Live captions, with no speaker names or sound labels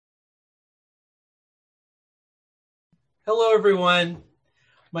Hello, everyone.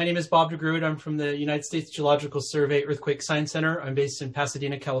 My name is Bob DeGroot. I'm from the United States Geological Survey Earthquake Science Center. I'm based in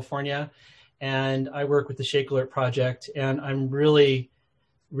Pasadena, California, and I work with the ShakeAlert project. And I'm really,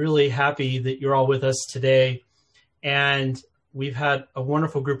 really happy that you're all with us today. And we've had a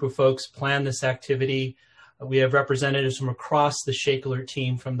wonderful group of folks plan this activity. We have representatives from across the ShakeAlert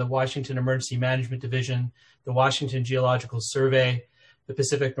team, from the Washington Emergency Management Division, the Washington Geological Survey, the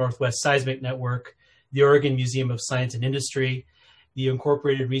Pacific Northwest Seismic Network, the Oregon Museum of Science and Industry, the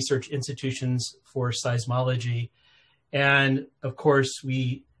Incorporated Research Institutions for Seismology. And of course,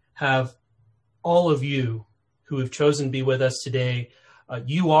 we have all of you who have chosen to be with us today.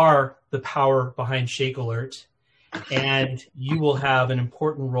 You are the power behind ShakeAlert, and you will have an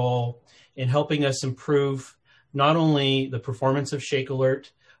important role in helping us improve not only the performance of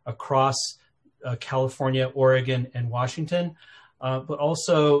ShakeAlert across California, Oregon, and Washington, but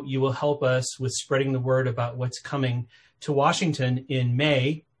also you will help us with spreading the word about what's coming to Washington in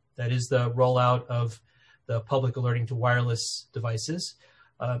May. That is the rollout of the public alerting to wireless devices.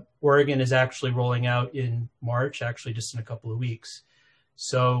 Oregon is actually rolling out in March, actually just in a couple of weeks.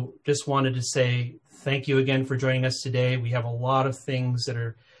 So just wanted to say thank you again for joining us today. We have a lot of things that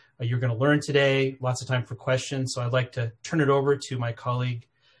are you're going to learn today, lots of time for questions. So I'd like to turn it over to my colleague,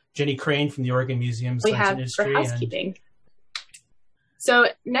 Jenny Crane from the Oregon Museum of Science and Industry. For housekeeping. So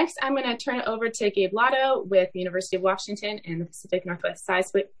next, I'm going to turn it over to Gabe Lotto with the University of Washington and the Pacific Northwest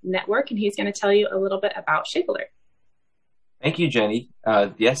Seismic Network, and he's going to tell you a little bit about ShakeAlert. Thank you, Jenny.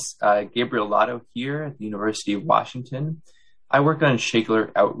 Gabriel Lotto here at the University of Washington. I work on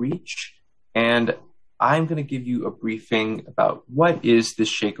ShakeAlert outreach, and I'm going to give you a briefing about what is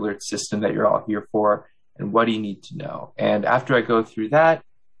this ShakeAlert system that you're all here for, and what do you need to know. And after I go through that,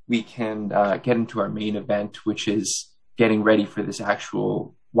 we can get into our main event, which is getting ready for this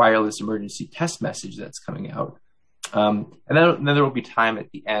actual wireless emergency test message that's coming out. And then there will be time at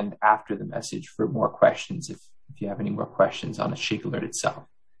the end after the message for more questions if you have any more questions on the ShakeAlert itself.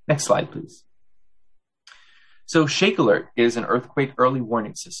 Next slide, please. So ShakeAlert is an earthquake early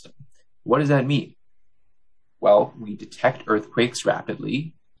warning system. What does that mean? Well, we detect earthquakes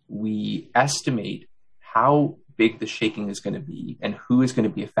rapidly. We estimate how big the shaking is going to be and who is going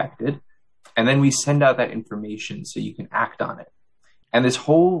to be affected. And then we send out that information so you can act on it. And this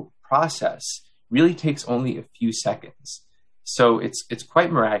whole process really takes only a few seconds. So it's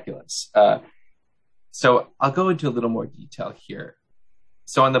quite miraculous. So I'll go into a little more detail here.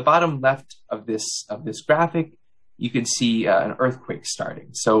 So on the bottom left of this graphic, you can see an earthquake starting.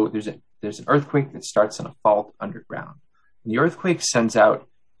 So there's an earthquake that starts on a fault underground. And the earthquake sends out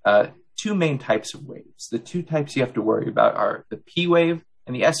two main types of waves. The two types you have to worry about are the P wave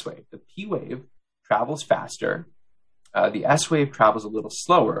and the S wave. The P wave travels faster. The S wave travels a little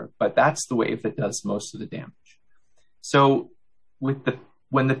slower, but that's the wave that does most of the damage. So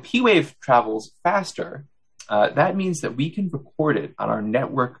when the P wave travels faster, that means that we can record it on our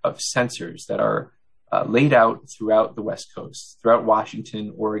network of sensors that are laid out throughout the West Coast, throughout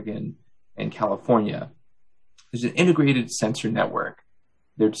Washington, Oregon, and California. There's an integrated sensor network.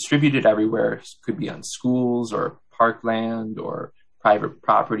 They're distributed everywhere. It could be on schools or parkland or private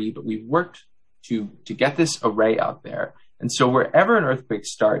property, but we've worked to get this array out there. And so wherever an earthquake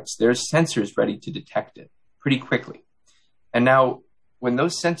starts, there's sensors ready to detect it pretty quickly. And now when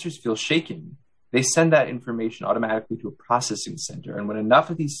those sensors feel shaken, they send that information automatically to a processing center. And when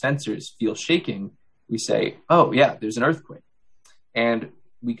enough of these sensors feel shaking, we say, oh yeah, there's an earthquake. And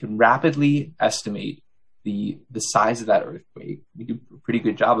we can rapidly estimate the size of that earthquake. We do a pretty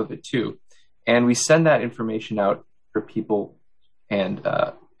good job of it too. And we send that information out for people and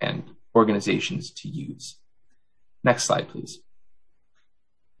organizations to use. Next slide, please.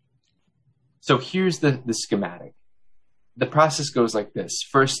 So here's the schematic. The process goes like this.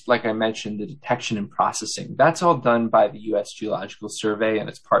 First, like I mentioned, the detection and processing. That's all done by the U.S. Geological Survey and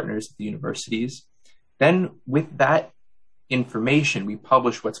its partners at the universities. Then with that information, we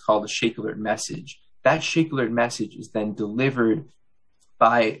publish what's called a ShakeAlert message. That ShakeAlert message is then delivered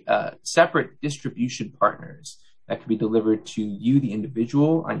by separate distribution partners. That can be delivered to you, the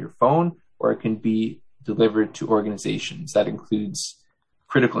individual, on your phone, or it can be delivered to organizations. That includes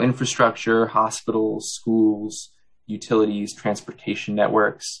critical infrastructure, hospitals, schools, utilities, transportation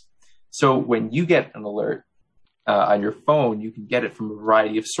networks. So when you get an alert on your phone, you can get it from a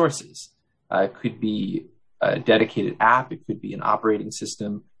variety of sources. It could be a dedicated app. It could be an operating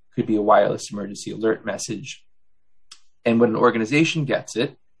system. It could be a wireless emergency alert message. And when an organization gets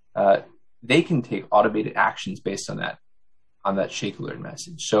it, they can take automated actions based on that ShakeAlert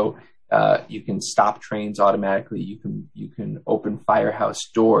message. So you can stop trains automatically. You can open firehouse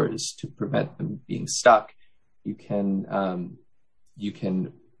doors to prevent them being stuck. You can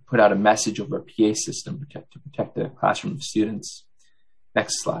put out a message over a PA system to protect the classroom of students.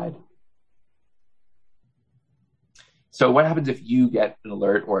 Next slide. So what happens if you get an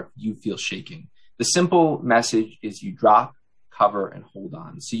alert or if you feel shaking? The simple message is you drop, cover, and hold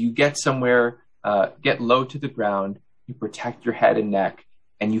on. So you get somewhere, get low to the ground, you protect your head and neck,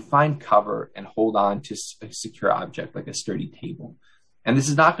 and you find cover and hold on to a secure object like a sturdy table. And this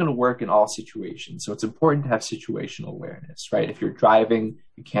is not going to work in all situations. So it's important to have situational awareness, right? If you're driving,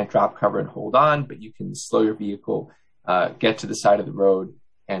 you can't drop, cover, and hold on, but you can slow your vehicle, get to the side of the road,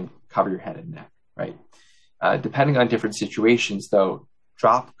 and cover your head and neck, right? Depending on different situations, though,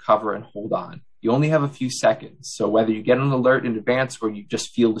 drop, cover, and hold on. You only have a few seconds. So whether you get an alert in advance or you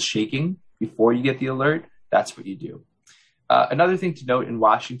just feel the shaking before you get the alert, that's what you do. Another thing to note, in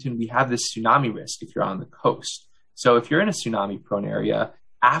Washington, we have this tsunami risk if you're on the coast. So if you're in a tsunami-prone area,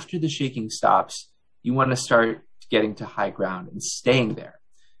 after the shaking stops, you want to start getting to high ground and staying there.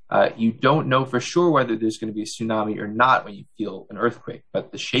 You don't know for sure whether there's going to be a tsunami or not when you feel an earthquake,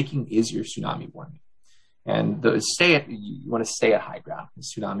 but the shaking is your tsunami warning. And you want to stay at high ground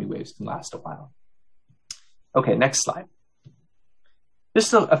because tsunami waves can last a while. Okay, next slide.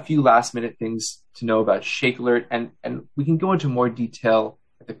 Just a few last minute things to know about ShakeAlert, and we can go into more detail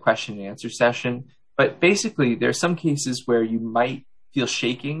at the question and answer session. But basically, there are some cases where you might feel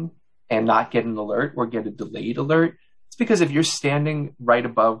shaking and not get an alert or get a delayed alert. It's because if you're standing right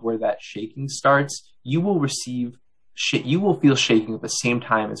above where that shaking starts, you will feel shaking at the same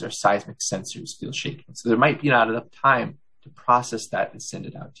time as our seismic sensors feel shaking. So there might be not enough time to process that and send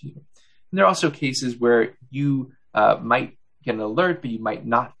it out to you. And there are also cases where you might get an alert, but you might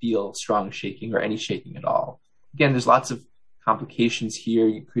not feel strong shaking or any shaking at all. Again, there's lots of complications here.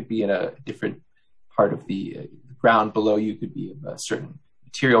 You could be in a different part of the ground below you, could be of a certain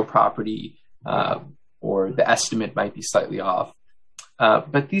material property, or the estimate might be slightly off.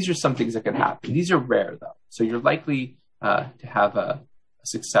 But these are some things that can happen. These are rare, though. So you're likely to have a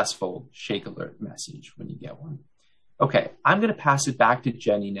successful ShakeAlert message when you get one. Okay, I'm going to pass it back to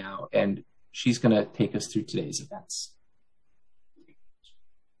Jenny now, and she's going to take us through today's events.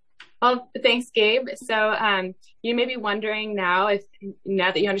 Well, thanks, Gabe. So you may be wondering now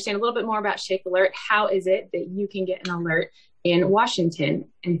that you understand a little bit more about ShakeAlert, how is it that you can get an alert in Washington?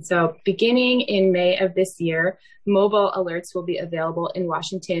 And so beginning in May of this year, mobile alerts will be available in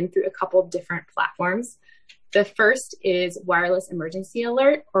Washington through a couple of different platforms. The first is Wireless Emergency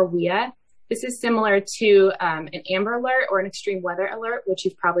Alert, or WEA. This is similar to an Amber Alert or an extreme weather alert, which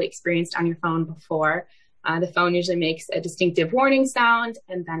you've probably experienced on your phone before. The phone usually makes a distinctive warning sound,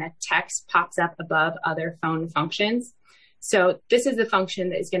 and then a text pops up above other phone functions. So this is the function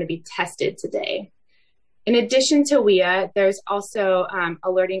that is going to be tested today. In addition to WEA, there's also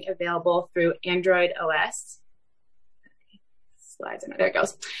alerting available through Android OS. There it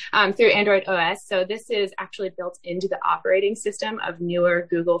goes. Through Android OS. So this is actually built into the operating system of newer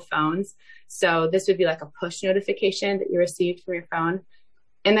Google phones. So this would be like a push notification that you received from your phone.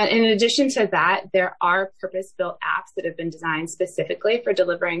 And then in addition to that, there are purpose-built apps that have been designed specifically for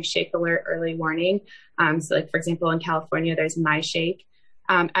delivering ShakeAlert early warning. So like, for example, in California, there's MyShake.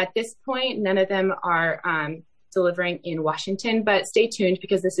 At this point, none of them are delivering in Washington, but stay tuned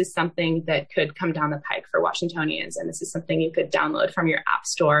because this is something that could come down the pike for Washingtonians. And this is something you could download from your app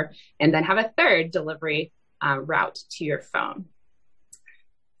store and then have a third delivery route to your phone.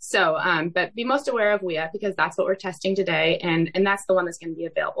 So, but be most aware of WEA because that's what we're testing today. And that's the one that's going to be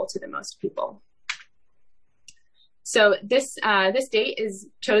available to the most people. So this date is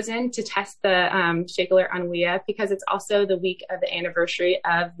chosen to test the ShakeAlert on WEA because it's also the week of the anniversary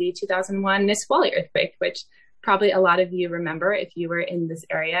of the 2001 Nisqually earthquake, which probably a lot of you remember if you were in this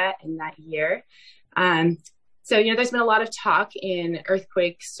area in that year. So, there's been a lot of talk in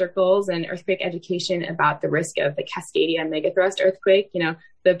earthquake circles and earthquake education about the risk of the Cascadia megathrust earthquake,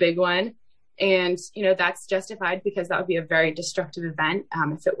 the big one. And, that's justified because that would be a very destructive event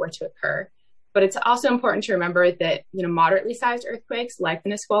if it were to occur. But it's also important to remember that, moderately sized earthquakes like the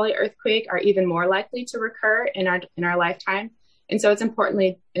Nisqually earthquake are even more likely to recur in our lifetime. And so it's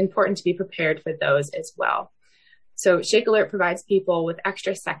important to be prepared for those as well. So ShakeAlert provides people with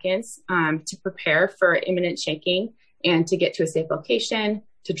extra seconds to prepare for imminent shaking and to get to a safe location,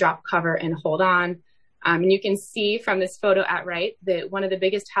 to drop cover and hold on. And you can see from this photo at right that one of the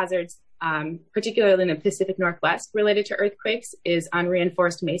biggest hazards, particularly in the Pacific Northwest related to earthquakes, is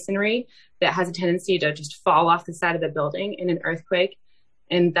unreinforced masonry that has a tendency to just fall off the side of the building in an earthquake.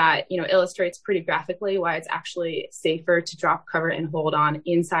 And that, illustrates pretty graphically why it's actually safer to drop cover and hold on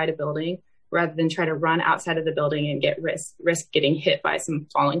inside a building rather than try to run outside of the building and risk getting hit by some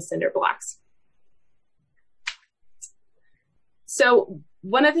falling cinder blocks. So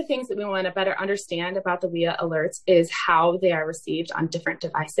one of the things that we want to better understand about the WEA alerts is how they are received on different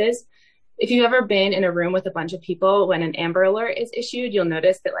devices. If you've ever been in a room with a bunch of people, when an Amber Alert is issued, you'll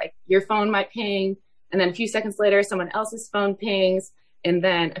notice that like your phone might ping, and then a few seconds later, someone else's phone pings, and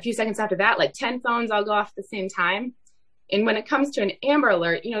then a few seconds after that, like 10 phones all go off at the same time. And when it comes to an Amber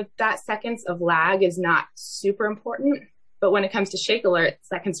Alert, you know, that seconds of lag is not super important. But when it comes to ShakeAlert,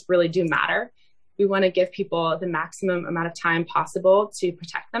 seconds really do matter. We want to give people the maximum amount of time possible to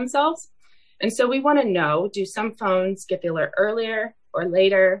protect themselves. And so we want to know, do some phones get the alert earlier or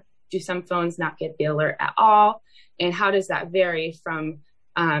later? Do some phones not get the alert at all? And how does that vary from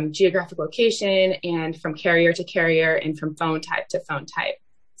geographic location and from carrier to carrier and from phone type to phone type?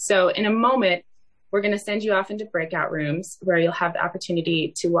 So in a moment, we're going to send you off into breakout rooms where you'll have the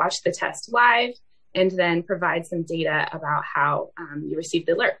opportunity to watch the test live and then provide some data about how you received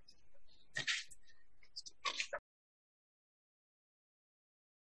the alert.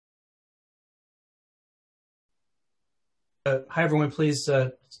 Hi, everyone. Please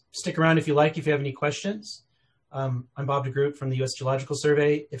stick around if you like, if you have any questions. I'm Bob DeGroot from the U.S. Geological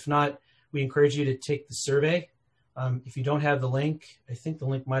Survey. If not, we encourage you to take the survey. If you don't have the link, I think the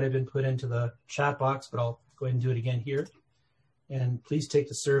link might have been put into the chat box, but I'll go ahead and do it again here. And please take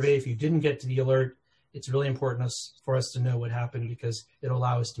the survey. If you didn't get to the alert, it's really important for us to know what happened because it'll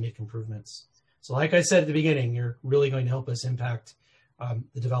allow us to make improvements. So like I said at the beginning, you're really going to help us impact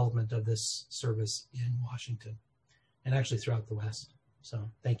the development of this service in Washington and actually throughout the West. So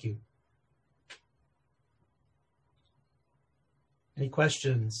thank you. Any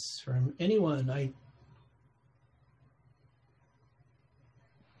questions from anyone?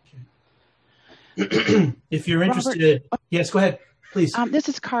 Okay. If you're interested, Robert, yes, go ahead, please. This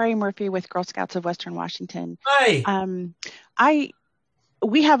is Kari Murphy with Girl Scouts of Western Washington. Hi.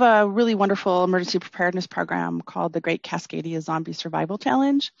 We have a really wonderful emergency preparedness program called the Great Cascadia Zombie Survival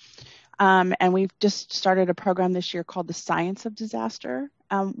Challenge. And we've just started a program this year called the Science of Disaster.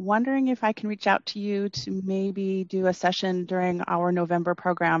 Wondering if I can reach out to you to maybe do a session during our November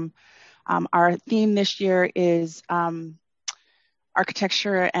program. Our theme this year is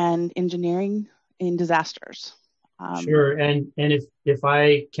architecture and engineering in disasters. Sure, and if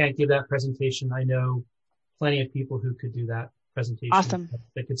I can't give that presentation, I know plenty of people who could do that presentation. Awesome.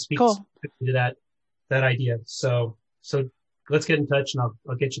 That could speak cool. to that idea. So let's get in touch and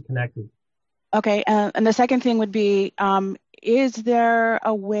I'll get you connected. Okay, and the second thing would be, is there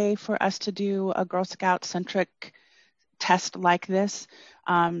a way for us to do a Girl Scout-centric test like this?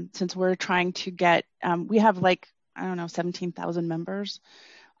 Since we're trying to get, we have like, 17,000 members.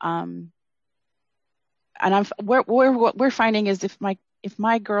 And what we're finding is if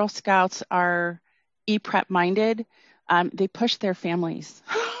my Girl Scouts are e-prep minded, they push their families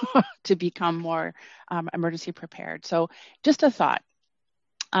to become more emergency prepared. So just a thought.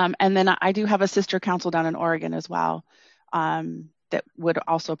 And then I do have a sister council down in Oregon as well that would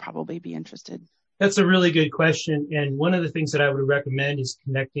also probably be interested. That's a really good question. And one of the things that I would recommend is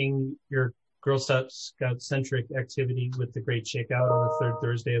connecting your Girl Scout-centric activity with the Great Shakeout on the third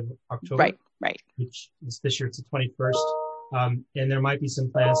Thursday of October. Right. Which is this year, it's the 21st. And there might be some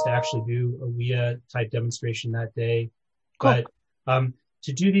plans to actually do a WEA type demonstration that day. Cool. But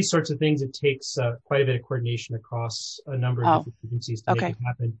to do these sorts of things, it takes quite a bit of coordination across a number of different agencies to make it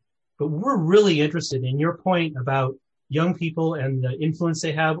happen. But we're really interested in your point about young people and the influence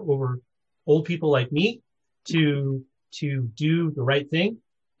they have over old people like me to do the right thing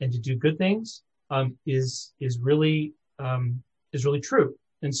and to do good things is really true.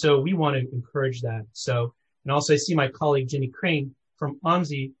 And so we want to encourage that. So, and also I see my colleague Jenny Crane from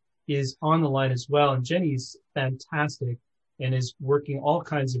OMSI is on the line as well. And Jenny's fantastic and is working on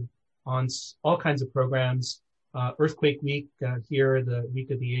all kinds of programs. Earthquake Week here, the week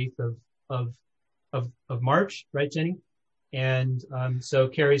of the 8th of March, right, Jenny? And so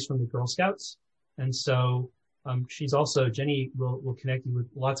Carrie's from the Girl Scouts. And so Jenny will connect you with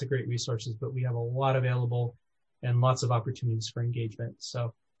lots of great resources, but we have a lot available and lots of opportunities for engagement.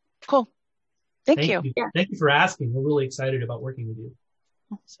 So cool. Thank you. Yeah. Thank you for asking. We're really excited about working with you.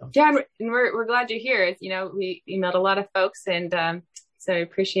 So. Yeah, and we're glad you're here. We emailed a lot of folks, and so I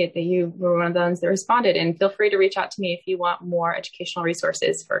appreciate that you were one of the ones that responded. And feel free to reach out to me if you want more educational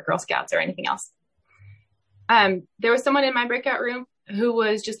resources for Girl Scouts or anything else. There was someone in my breakout room who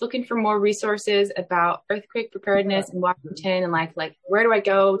was just looking for more resources about earthquake preparedness in Washington and like where do I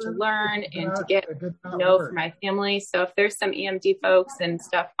go to learn and to get for my family. So if there's some EMD folks and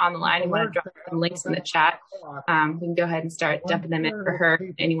stuff on the line, you want to drop some links in the chat, we can go ahead and start dumping them in for her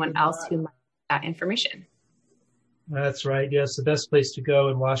and anyone else who might have that information. That's right. Yes, the best place to go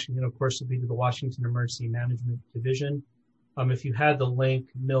in Washington, of course, would be to the Washington Emergency Management Division. If you had the link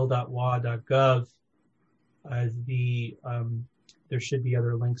mil.waa.gov, there should be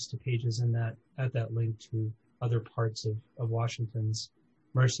other links to pages at that link to other parts of Washington's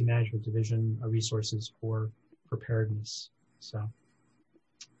Emergency Management Division resources for preparedness. So,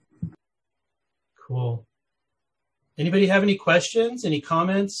 cool. Anybody have any questions, any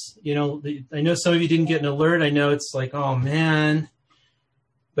comments? I know some of you didn't get an alert. I know it's like, oh man,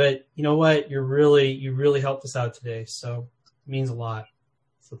 but you know what? You really helped us out today. So it means a lot.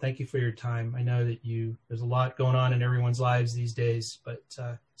 So thank you for your time. I know that there's a lot going on in everyone's lives these days, but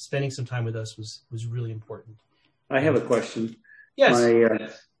spending some time with us was really important. I have a question. Yes.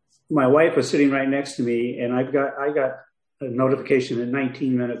 My wife was sitting right next to me, and I got a notification at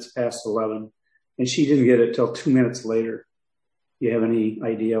 19 minutes past 11, and she didn't get it till 2 minutes later. Do you have any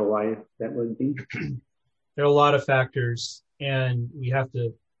idea why that would be? There are a lot of factors, and we have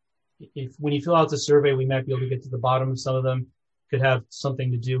to, when you fill out the survey, we might be able to get to the bottom of some of them. It could have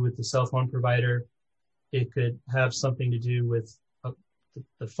something to do with the cell phone provider. It could have something to do with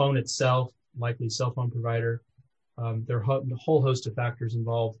the phone itself, likely cell phone provider. There are a whole host of factors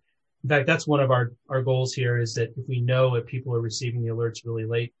involved. In fact, that's one of our goals here, is that if we know if people are receiving the alerts really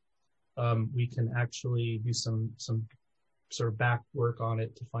late, we can actually do some sort of back work on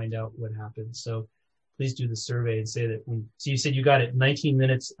it to find out what happened. So please do the survey and say that so you said you got it 19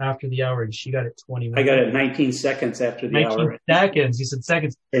 minutes after the hour and she got it 21. I got it 19 seconds after the 19 hour. seconds. You said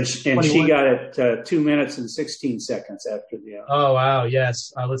seconds. And she got it 2 minutes and 16 seconds after the hour. Oh, wow.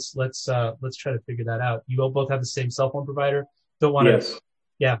 Yes. Let's try to figure that out. You both have the same cell phone provider. Don't want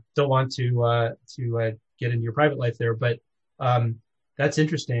to, don't want to get into your private life there, but, that's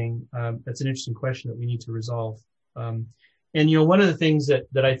interesting. That's an interesting question that we need to resolve. And, one of the things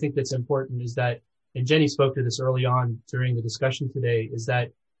that I think that's important is that, and Jenny spoke to this early on during the discussion today, is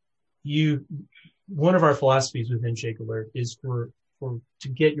that one of our philosophies within ShakeAlert is to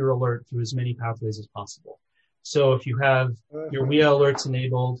get your alert through as many pathways as possible. So if you have your WEA alerts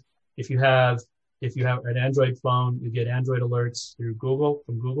enabled, if you have an Android phone, you get Android alerts through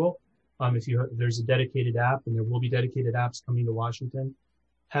from Google. There's a dedicated app, and there will be dedicated apps coming to Washington.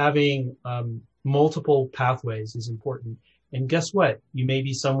 Having multiple pathways is important. And guess what? You may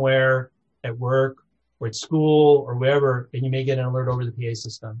be somewhere at work or at school or wherever, and you may get an alert over the PA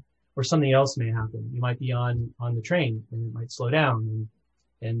system, or something else may happen. You might be on the train and it might slow down,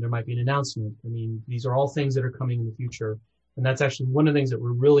 and there might be an announcement. I mean, these are all things that are coming in the future. And that's actually one of the things that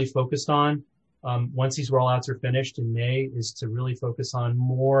we're really focused on. Once these rollouts are finished in May, is to really focus on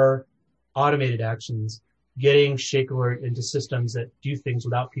more automated actions, getting ShakeAlert into systems that do things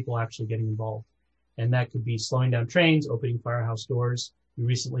without people actually getting involved. And that could be slowing down trains, opening firehouse doors. We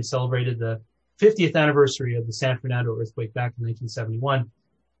recently celebrated the 50th anniversary of the San Fernando earthquake back in 1971.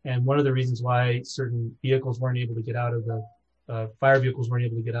 And one of the reasons why certain vehicles weren't able to get out of fire vehicles weren't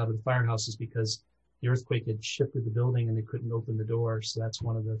able to get out of the firehouse is because the earthquake had shifted the building and they couldn't open the door. So that's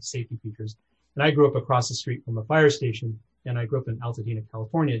one of the safety features. And I grew up across the street from a fire station, and I grew up in Altadena,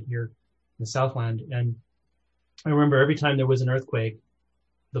 California, here in the Southland. And I remember every time there was an earthquake,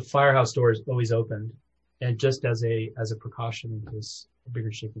 the firehouse doors always opened, and just as a precaution in case a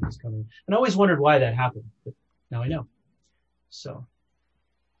bigger shaking was coming. And I always wondered why that happened, but now I know. So,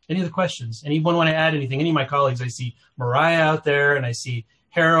 any other questions? Anyone want to add anything? Any of my colleagues? I see Mariah out there, and I see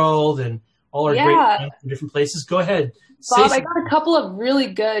Harold, and all our great friends from different places. Go ahead. Bob, I got a couple of really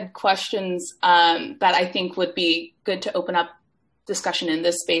good questions that I think would be good to open up discussion in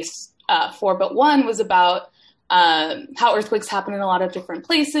this space for. But one was about how earthquakes happen in a lot of different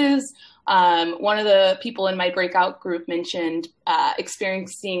places. One of the people in my breakout group mentioned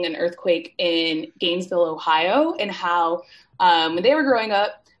experiencing an earthquake in Gainesville, Ohio, and how when they were growing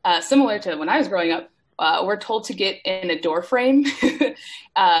up, similar to when I was growing up, we're told to get in a door frame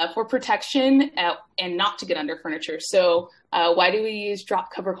for protection and not to get under furniture. So why do we use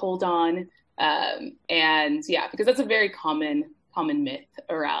drop, cover, hold on? And yeah, because that's a very common myth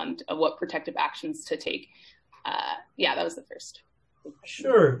around what protective actions to take. That was the first.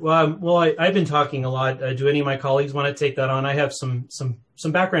 Sure. Well, I've been talking a lot. Do any of my colleagues want to take that on? I have some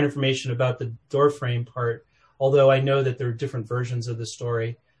background information about the door frame part, although I know that there are different versions of the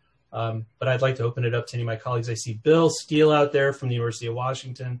story. But I'd like to open it up to any of my colleagues. I see Bill Steele out there from the University of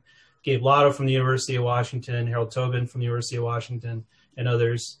Washington, Gabe Lotto from the University of Washington, Harold Tobin from the University of Washington, and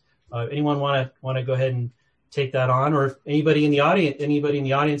others. Anyone want to go ahead and take that on? Or if anybody in the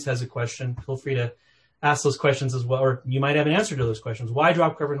audience has a question, feel free to ask those questions as well, or you might have an answer to those questions. Why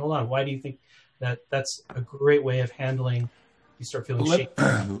drop, cover, and hold on? Why do you think that's a great way of handling? You start feeling shaky.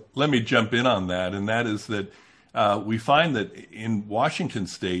 Let me jump in on that, and that is that we find that in Washington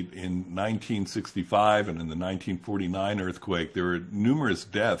State in 1965 and in the 1949 earthquake, there were numerous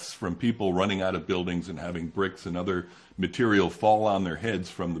deaths from people running out of buildings and having bricks and other material fall on their heads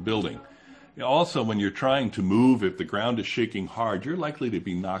from the building. Also, when you're trying to move, if the ground is shaking hard, you're likely to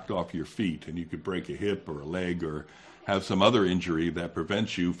be knocked off your feet, and you could break a hip or a leg or have some other injury that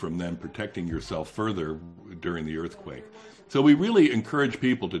prevents you from then protecting yourself further during the earthquake. So we really encourage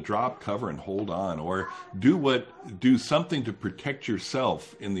people to drop, cover, and hold on, or do something to protect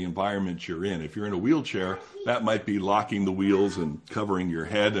yourself in the environment you're in. If you're in a wheelchair, that might be locking the wheels and covering your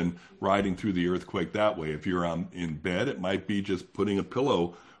head and riding through the earthquake that way. If you're in bed, it might be just putting a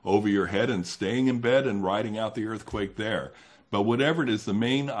pillow over your head and staying in bed and riding out the earthquake there. But whatever it is, the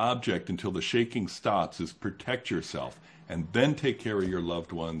main object until the shaking stops is protect yourself, and then take care of your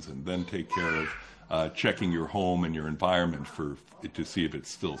loved ones, and then take care of checking your home and your environment to see if it's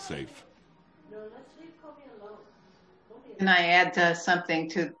still safe. Can I add something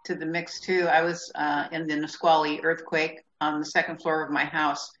to the mix too? I was in the Nisqually earthquake on the second floor of my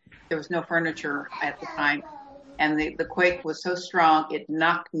house. There was no furniture at the time, and the quake was so strong it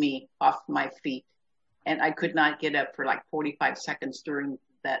knocked me off my feet, and I could not get up for like 45 seconds during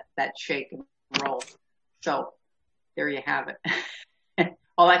that shake and roll. So there you have it.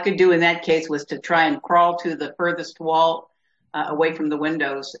 All I could do in that case was to try and crawl to the furthest wall away from the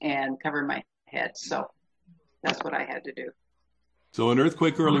windows and cover my head. So that's what I had to do. So an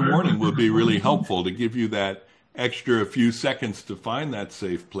earthquake early warning would be really helpful to give you that extra few seconds to find that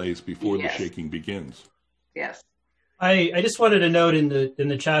safe place before the shaking begins. Yes. I just wanted to note in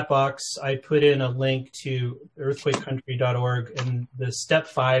the chat box, I put in a link to earthquakecountry.org, and the step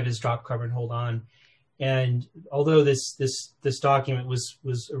 5 is drop, cover, and hold on. And although this document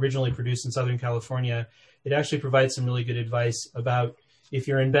was originally produced in Southern California, it actually provides some really good advice about if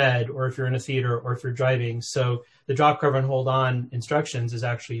you're in bed or if you're in a theater or if you're driving. So the drop, cover, and hold on instructions is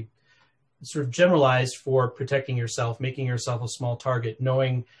actually sort of generalized for protecting yourself, making yourself a small target,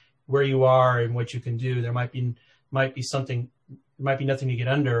 knowing where you are and what you can do. There might be nothing to get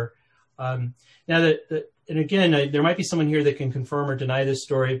under. Now and again, there might be someone here that can confirm or deny this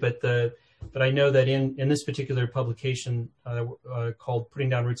story, but I know that in this particular publication called Putting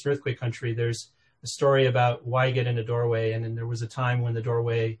Down Roots in Earthquake Country, there's a story about why get in a doorway. And then there was a time when the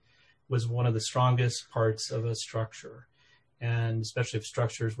doorway was one of the strongest parts of a structure, and especially if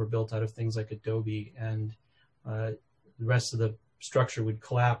structures were built out of things like adobe, and the rest of the structure would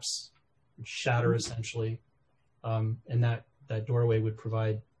collapse, would shatter essentially, and that doorway would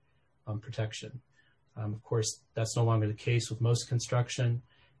provide protection. Of course, that's no longer the case with most construction.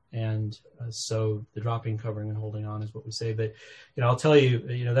 And so the dropping, covering, and holding on is what we say. But, I'll tell you,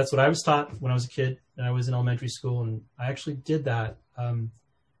 that's what I was taught when I was a kid and I was in elementary school. And I actually did that.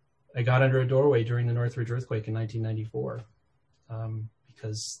 I got under a doorway during the Northridge earthquake in 1994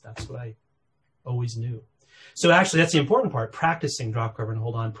 because that's what I always knew. So actually, that's the important part, practicing drop, cover, and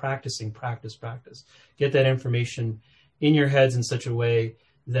hold on, practice. Get that information in your heads in such a way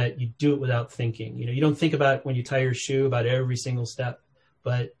that you do it without thinking. You don't think about when you tie your shoe about every single step,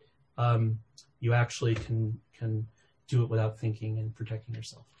 but you actually can do it without thinking and protecting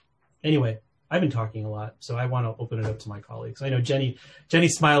yourself. Anyway, I've been talking a lot, so I want to open it up to my colleagues. I know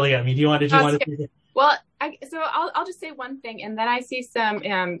Jenny's smiling at me. Did you want to? Well, I'll just say one thing, and then I see some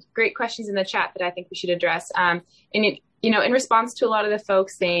great questions in the chat that I think we should address. In response to a lot of the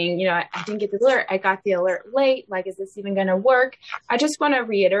folks saying, I didn't get the alert, I got the alert late, like, is this even going to work? I just want to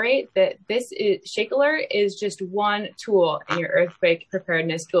reiterate that ShakeAlert is just one tool in your earthquake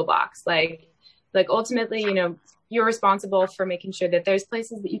preparedness toolbox. Like ultimately, you're responsible for making sure that there's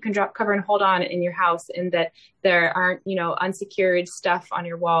places that you can drop, cover, and hold on in your house, and that there aren't, unsecured stuff on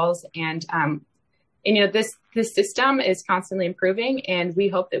your walls. And this system is constantly improving, and we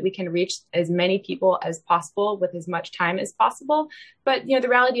hope that we can reach as many people as possible with as much time as possible. But, the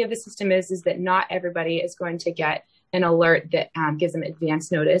reality of the system is that not everybody is going to get an alert that gives them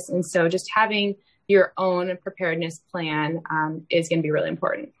advance notice. And so just having your own preparedness plan is going to be really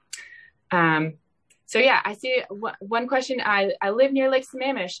important. So yeah, I see one question. I live near Lake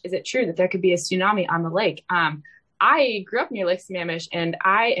Sammamish. Is it true that there could be a tsunami on the lake? I grew up near Lake Sammamish, and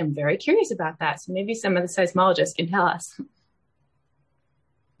I am very curious about that. So maybe some of the seismologists can tell us.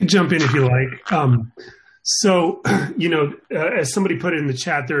 Jump in if you like. As somebody put it in the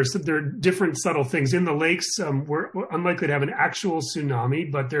chat, there are different subtle things. In the lakes, we're unlikely to have an actual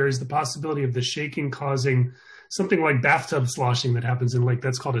tsunami, but there is the possibility of the shaking causing something like bathtub sloshing that happens in the lake.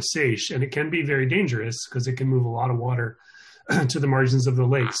 That's called a seiche, and it can be very dangerous because it can move a lot of water to the margins of the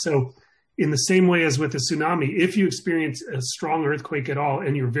lake. So in the same way as with a tsunami, if you experience a strong earthquake at all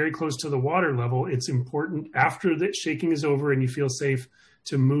and you're very close to the water level, it's important after the shaking is over and you feel safe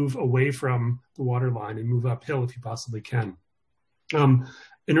to move away from the water line and move uphill if you possibly can.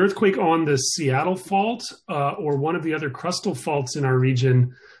 An earthquake on the Seattle fault or one of the other crustal faults in our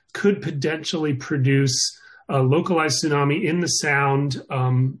region could potentially produce a localized tsunami in the Sound,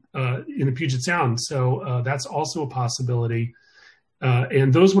 in the Puget Sound. So that's also a possibility.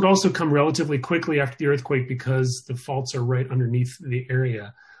 And those would also come relatively quickly after the earthquake because the faults are right underneath the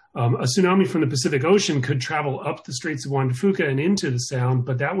area. A tsunami from the Pacific Ocean could travel up the Straits of Juan de Fuca and into the Sound,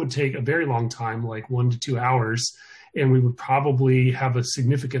 but that would take a very long time, like 1 to 2 hours. And we would probably have a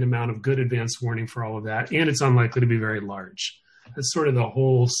significant amount of good advance warning for all of that. And it's unlikely to be very large. That's sort of the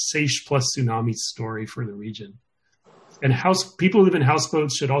whole SAISH plus tsunami story for the region. And people who live in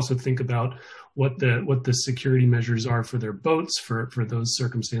houseboats should also think about what the security measures are for their boats for those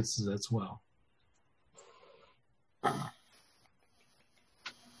circumstances as well.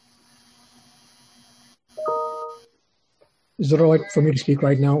 Is it all right for me to speak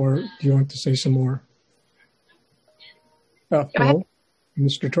right now, or do you want to say some more? Hello,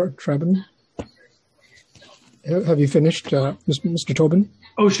 Mr. Trebin. Have you finished, Mr. Tobin?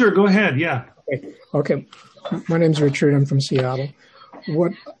 Oh, sure. Go ahead. Yeah. Okay. My name's Richard. I'm from Seattle.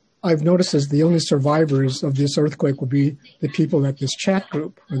 What I've noticed is the only survivors of this earthquake will be the people at this chat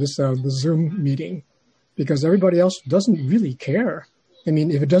group or this the Zoom meeting, because everybody else doesn't really care. I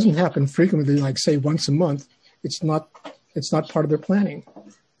mean, if it doesn't happen frequently, like say once a month, it's not part of their planning.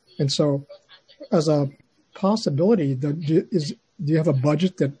 And so, as a possibility, do you have a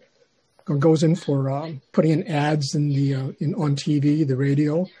budget that goes in for putting in ads on TV, the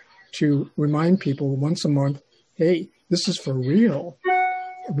radio, to remind people once a month, hey, this is for real.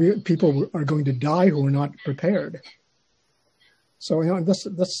 People are going to die who are not prepared. So I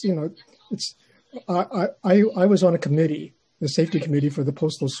was on a committee, the safety committee for the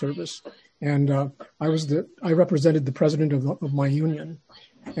Postal Service, and I represented the president of my union,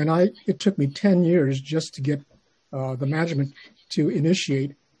 and it took me 10 years just to get the management to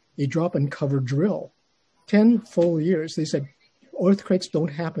initiate a drop and cover drill. 10 full years. They said earthquakes don't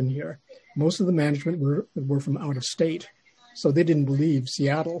happen here. Most of the management were from out of state, so they didn't believe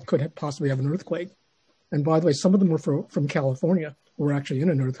Seattle could possibly have an earthquake. And by the way, some of them were from California who were actually in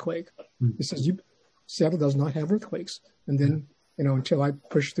an earthquake. It says Seattle does not have earthquakes. And then, until I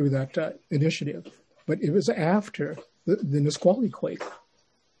pushed through that initiative. But it was after the Nisqually quake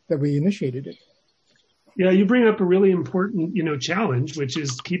that we initiated it. Yeah, you bring up a really important, challenge, which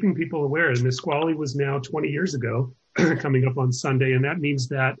is keeping people aware. And Nisqually was now 20 years ago, coming up on Sunday. And that means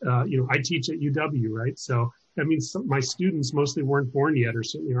that, I teach at UW, right? So that means my students mostly weren't born yet, or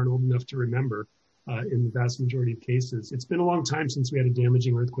certainly aren't old enough to remember in the vast majority of cases. It's been a long time since we had a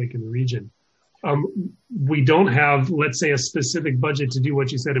damaging earthquake in the region. We don't have, let's say, a specific budget to do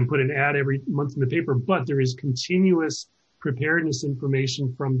what you said and put an ad every month in the paper, but there is continuous preparedness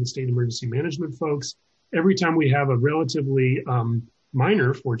information from the state emergency management folks. Every time we have a relatively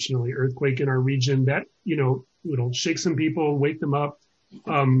minor, fortunately, earthquake in our region, that, it'll shake some people, wake them up.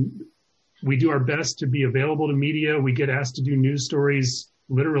 We do our best to be available to media. We get asked to do news stories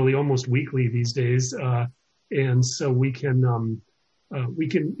literally almost weekly these days. And so we take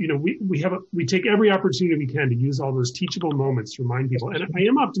every opportunity we can to use all those teachable moments to remind people. And I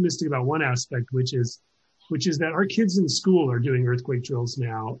am optimistic about one aspect, which is that our kids in school are doing earthquake drills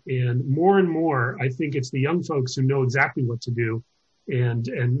now. And more, I think it's the young folks who know exactly what to do. And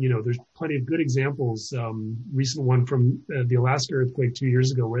there's plenty of good examples. Recent one from the Alaska earthquake 2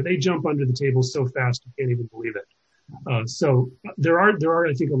 years ago, where they jump under the table so fast you can't even believe it. So there are,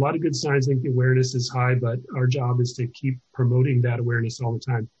 I think, a lot of good signs. I think the awareness is high, but our job is to keep promoting that awareness all the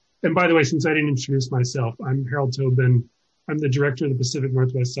time. And by the way, since I didn't introduce myself, I'm Harold Tobin. I'm the director of the Pacific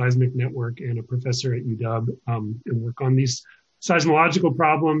Northwest Seismic Network and a professor at UW, and work on these seismological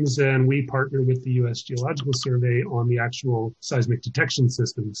problems. And we partner with the U.S. Geological Survey on the actual seismic detection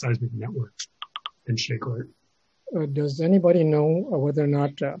system, seismic network, and ShakeAlert. Does anybody know whether or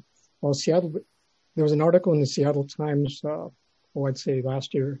not, Seattle, there was an article in the Seattle Times, I'd say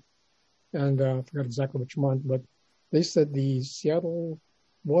last year, and I forgot exactly which month, but they said the Seattle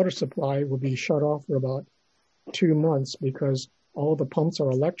water supply will be shut off for about 2 months because all the pumps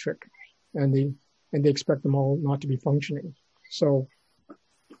are electric, and they expect them all not to be functioning. So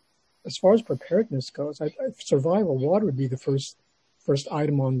as far as preparedness goes, survival water would be the first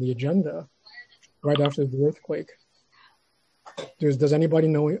item on the agenda right after the earthquake. Does anybody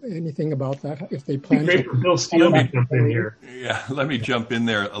know anything about that? If they plan to... Bill Steele may jump in here. Yeah, let me jump in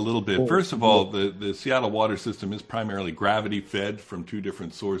there a little bit. First of all, the Seattle water system is primarily gravity fed from two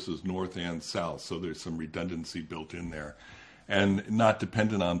different sources, north and south, so there's some redundancy built in there, and not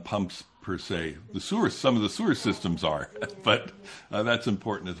dependent on pumps per se. Some of the sewer systems are, but that's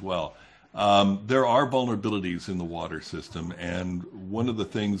important as well. There are vulnerabilities in the water system, and one of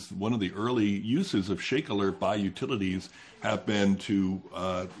the early uses of ShakeAlert by utilities have been to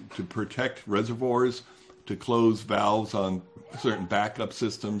protect reservoirs, to close valves on certain backup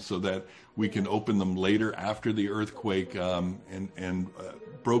systems so that we can open them later after the earthquake, and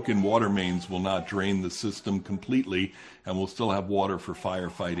broken water mains will not drain the system completely, and we'll still have water for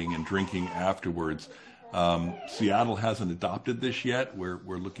firefighting and drinking afterwards. Seattle hasn't adopted this yet. We're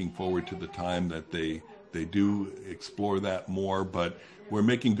looking forward to the time that they do explore that more, but we're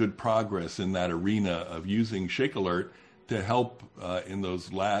making good progress in that arena of using ShakeAlert to help in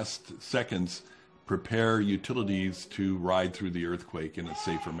those last seconds prepare utilities to ride through the earthquake in a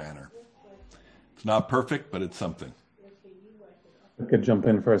safer manner. It's not perfect, but it's something. I could jump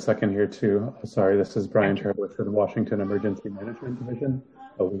in for a second here too. Sorry, this is Brian Cherwitz for the Washington Emergency Management Division.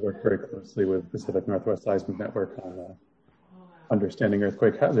 We work very closely with Pacific Northwest Seismic Network on understanding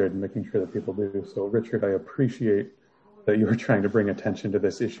earthquake hazard and making sure that people do. So Richard, I appreciate that you are trying to bring attention to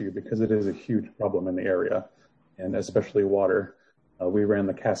this issue because it is a huge problem in the area, and especially water. We ran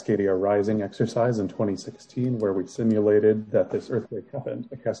the Cascadia Rising exercise in 2016 where we simulated that this earthquake happened,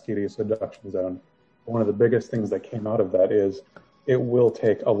 the Cascadia subduction zone. One of the biggest things that came out of that is it will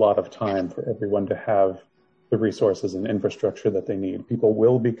take a lot of time for everyone to have the resources and infrastructure that they need. People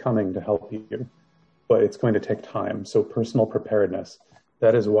will be coming to help you, but it's going to take time. So personal preparedness,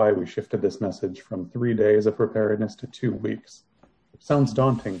 that is why we shifted this message from 3 days of preparedness to 2 weeks. It sounds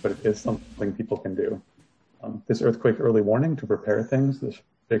daunting, but it is something people can do. This earthquake early warning to prepare things, the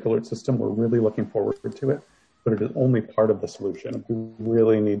ShakeAlert system, we're really looking forward to it, but it is only part of the solution. We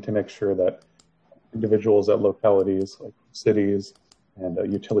really need to make sure that individuals at localities like cities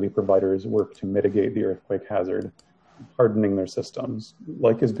and utility providers work to mitigate the earthquake hazard, hardening their systems,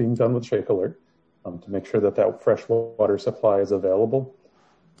 like is being done with ShakeAlert, to make sure that that fresh water supply is available.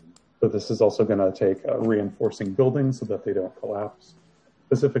 But this is also going to take reinforcing buildings so that they don't collapse,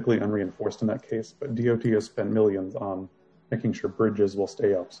 specifically unreinforced in that case, but DOT has spent millions on making sure bridges will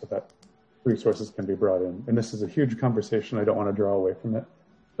stay up so that resources can be brought in. And this is a huge conversation. I don't want to draw away from it.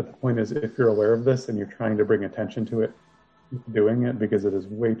 But the point is, if you're aware of this and you're trying to bring attention to it, keep doing it because it is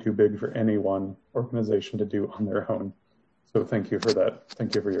way too big for any one organization to do on their own. So thank you for that.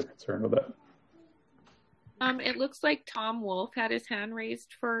 Thank you for your concern with that. It looks like Tom Wolf had his hand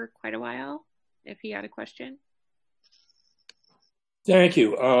raised for quite a while, if he had a question. Thank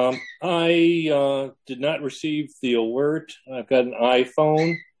you. I did not receive the alert. I've got an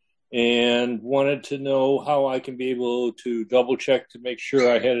iPhone and wanted to know how I can be able to double check to make sure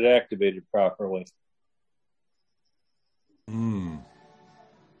I had it activated properly.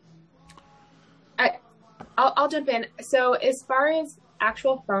 I'll jump in. So as far as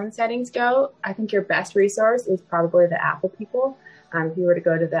actual phone settings go, I think your best resource is probably the Apple people. If you were to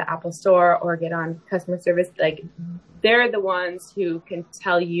go to the Apple store or get on customer service, like they're the ones who can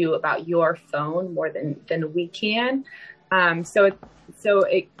tell you about your phone more than we can. So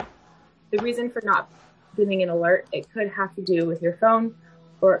the reason for not getting an alert, it could have to do with your phone,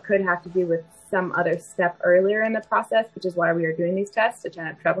 or it could have to do with some other step earlier in the process, which is why we are doing these tests to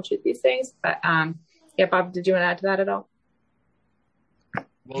try to troubleshoot these things. But yeah, Bob, did you want to add to that at all?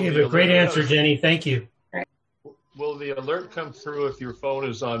 You gave a great answer, Jenny. Thank you. Right. Will the alert come through if your phone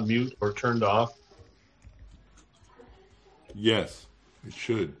is on mute or turned off? Yes, it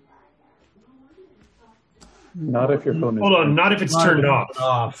should. Not if your phone is... Hold on, not if it's turned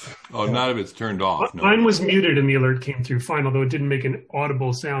off. Oh, not if it's turned off. No. Mine was muted and the alert came through fine, although it didn't make an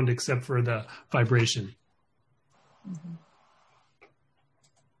audible sound except for the vibration.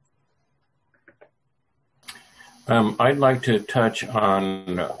 I'd like to touch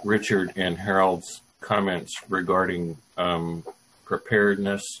on Richard and Harold's comments regarding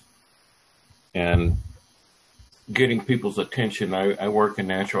preparedness and getting people's attention. I work in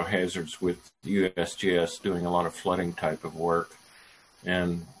natural hazards with USGS doing a lot of flooding type of work.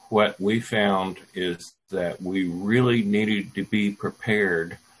 And what we found is that we really needed to be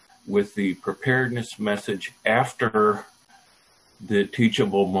prepared with the preparedness message after the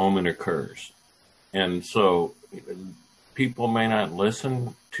teachable moment occurs. And so people may not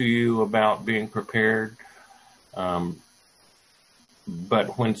listen to you about being prepared, but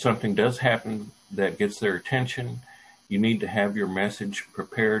when something does happen that gets their attention, you need to have your message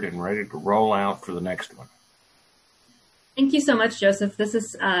prepared and ready to roll out for the next one. Thank you so much, Joseph. This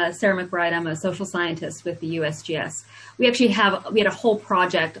is Sarah McBride. I'm a social scientist with the USGS. We had a whole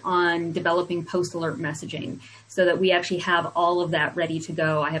project on developing post-alert messaging so that we actually have all of that ready to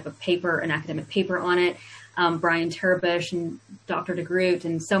go. I have an academic paper on it. Brian Terbush and Dr. DeGroot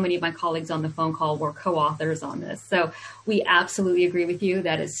and so many of my colleagues on the phone call were co-authors on this. So we absolutely agree with you.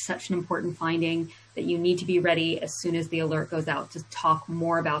 That is such an important finding that you need to be ready as soon as the alert goes out to talk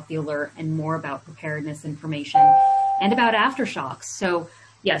more about the alert and more about preparedness information and about aftershocks. So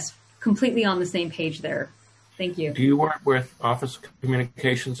yes, completely on the same page there. Thank you. Do you work with Office of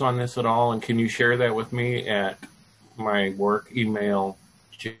Communications on this at all? And can you share that with me at my work email,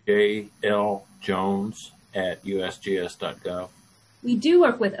 jljones@usgs.gov? We do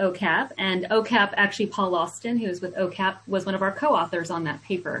work with OCAP, and OCAP, actually Paul Austin, who is with OCAP, was one of our co-authors on that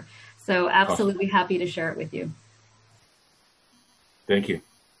paper. So absolutely happy to share it with you. Thank you.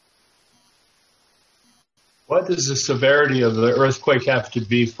 What does the severity of the earthquake have to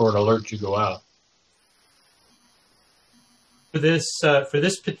be for an alert to go out?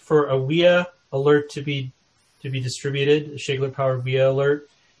 For a WEA alert to be distributed, a ShakeAlert powered WEA alert,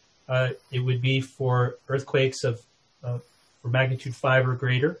 it would be for earthquakes of for magnitude 5 or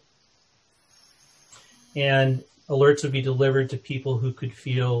greater, and alerts would be delivered to people who could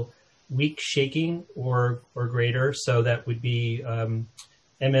feel weak shaking or greater. So that would be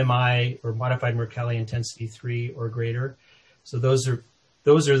MMI or modified Mercalli intensity 3 or greater. So those are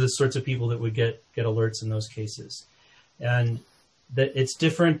the sorts of people that would get alerts in those cases. And that it's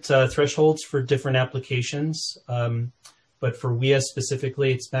different thresholds for different applications. But for WEA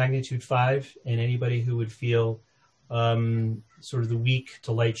specifically, it's magnitude 5, and anybody who would feel sort of the weak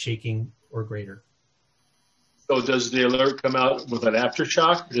to light shaking or greater. So does the alert come out with an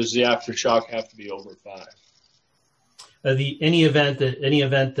aftershock, or does the aftershock have to be over 5? Any event that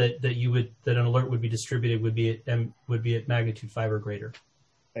an alert would be distributed would be at magnitude 5 or greater.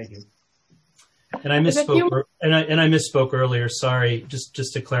 Thank you. And I misspoke earlier. Sorry,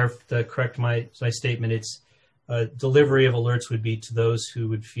 just to correct my statement. It's delivery of alerts would be to those who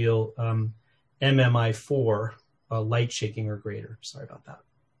would feel MMI4, light shaking or greater. Sorry about that.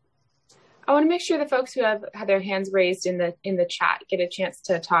 I want to make sure the folks who have had their hands raised in the chat get a chance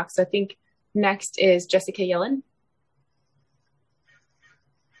to talk. So I think next is Jessica Yellen.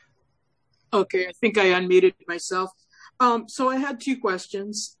 Okay, I think I unmuted myself. So I had 2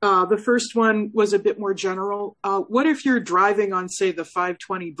 questions. The first one was a bit more general. What if you're driving on, say, the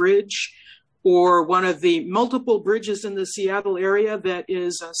 520 bridge or one of the multiple bridges in the Seattle area that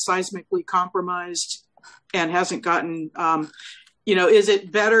is seismically compromised and hasn't gotten, is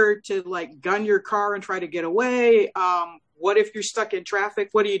it better to like gun your car and try to get away? What if you're stuck in traffic?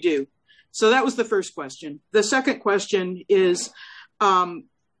 What do you do? So that was the first question. The second question is, in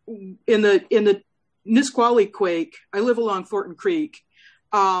the Nisqually quake, I live along Fortin Creek.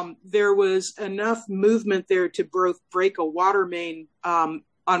 There was enough movement there to break a water main on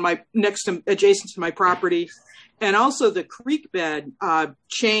my adjacent to my property, and also the creek bed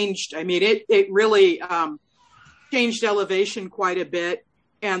changed. I mean, it really changed elevation quite a bit,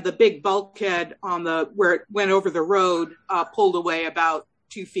 and the big bulkhead on where it went over the road pulled away about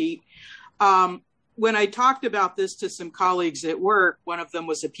 2 feet. When I talked about this to some colleagues at work, one of them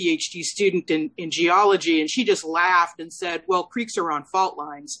was a PhD student in geology, and she just laughed and said, well, creeks are on fault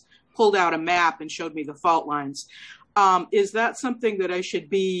lines, pulled out a map and showed me the fault lines. Is that something that I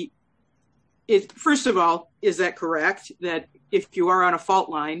should be, first of all, is that correct? That if you are on a fault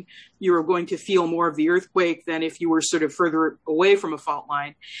line, you are going to feel more of the earthquake than if you were sort of further away from a fault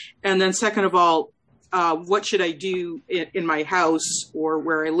line? And then second of all, what should I do in my house or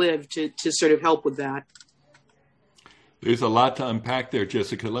where I live to sort of help with that? There's a lot to unpack there,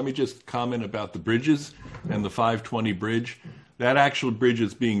 Jessica. Let me just comment about the bridges and the 520 bridge. That actual bridge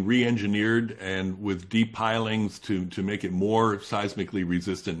is being re-engineered and with deep pilings to make it more seismically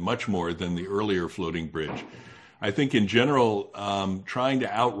resistant, much more than the earlier floating bridge. I think in general, trying to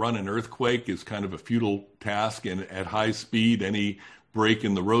outrun an earthquake is kind of a futile task, and at high speed, any break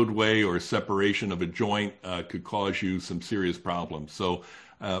in the roadway or separation of a joint could cause you some serious problems. So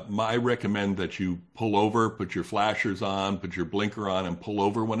I recommend that you pull over, put your flashers on, put your blinker on, and pull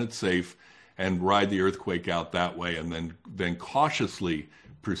over when it's safe, and ride the earthquake out that way, and then cautiously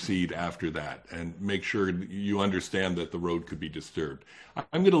proceed after that, and make sure you understand that the road could be disturbed.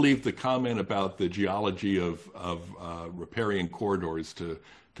 I'm going to leave the comment about the geology of riparian corridors to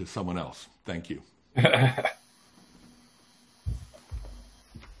someone else. Thank you.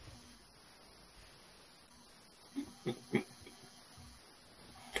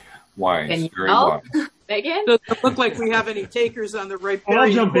 Wise, very wise. Megan? Doesn't look like we have any takers on the right period.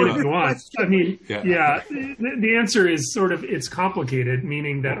 I'll jump in if you want. I mean, the answer is sort of, it's complicated,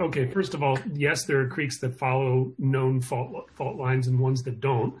 meaning that, okay, first of all, yes, there are creeks that follow known fault lines and ones that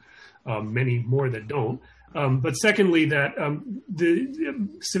don't, many more that don't. But secondly, that the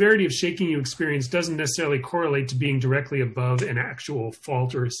severity of shaking you experience doesn't necessarily correlate to being directly above an actual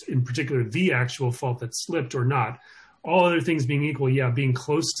fault, or in particular, the actual fault that slipped or not. All other things being equal, yeah, being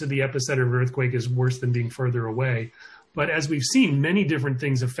close to the epicenter of an earthquake is worse than being further away. But as we've seen, many different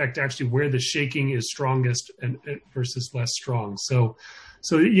things affect actually where the shaking is strongest and versus less strong. So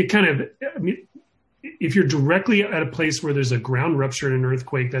you kind of, I mean, if you're directly at a place where there's a ground rupture in an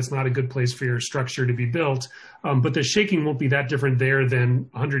earthquake, that's not a good place for your structure to be built. But the shaking won't be that different there than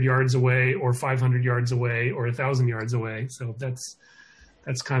 100 yards away or 500 yards away or 1,000 yards away. So that's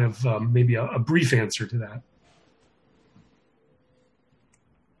kind of maybe a brief answer to that.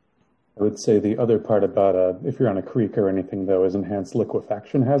 I would say the other part about if you're on a creek or anything, though, is enhanced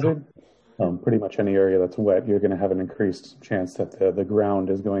liquefaction hazard. Pretty much any area that's wet, you're going to have an increased chance that the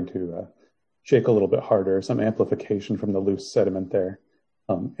ground is going to shake a little bit harder, some amplification from the loose sediment there.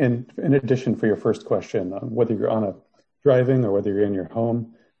 And in addition, for your first question, whether you're on a driving or whether you're in your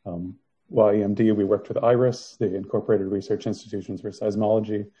home, while EMD, we worked with IRIS, the Incorporated Research Institutions for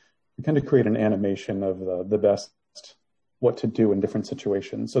Seismology. We kind of create an animation of the best what to do in different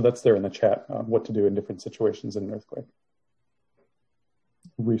situations. So that's there in the chat, what to do in different situations in an earthquake.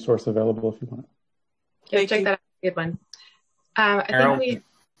 Resource available if you want it. Yeah, check that out. Good one.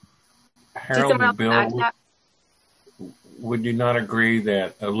 Harold and Bill, would you not agree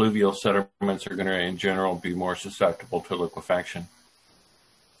that alluvial sediments are going to, in general, be more susceptible to liquefaction?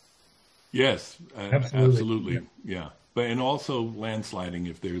 Yes, absolutely. Yeah. But and also landsliding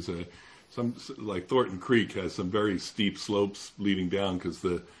if there's some like Thornton Creek has some very steep slopes leading down because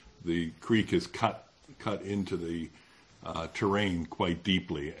the creek is cut into the terrain quite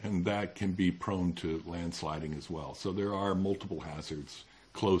deeply, and that can be prone to landsliding as well. So there are multiple hazards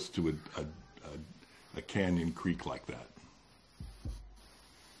close to a canyon creek like that.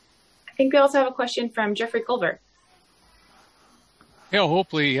 I think we also have a question from Jeffrey Culver. Yeah,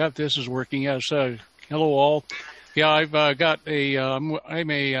 hopefully this is working. Yes, hello all. Yeah, I've got I'm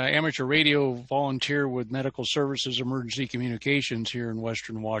a amateur radio volunteer with Medical Services Emergency Communications here in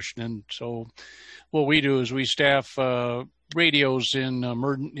Western Washington. So what we do is we staff radios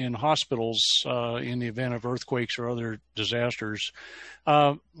in hospitals in the event of earthquakes or other disasters.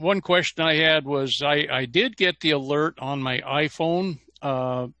 One question I had was I did get the alert on my iPhone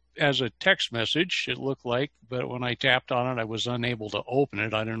as a text message, it looked like, but when I tapped on it, I was unable to open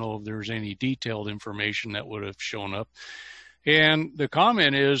it. I don't know if there was any detailed information that would have shown up. And the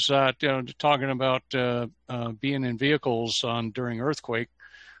comment is talking about being in vehicles during earthquake.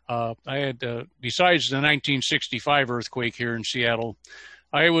 I had, besides the 1965 earthquake here in Seattle,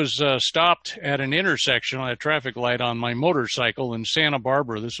 I was stopped at an intersection on a traffic light on my motorcycle in Santa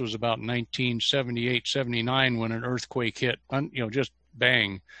Barbara. This was about 1978, 79 when an earthquake hit, just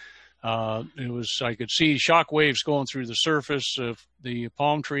bang. I could see shock waves going through the surface of the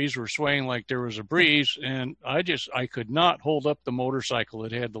palm trees were swaying like there was a breeze, and I could not hold up the motorcycle.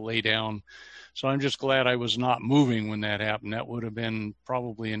 It had to lay down. So I'm just glad I was not moving when that happened. That would have been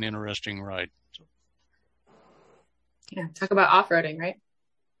probably an interesting ride. So. Yeah, talk about off-roading, right?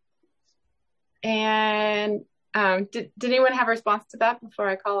 And did anyone have a response to that before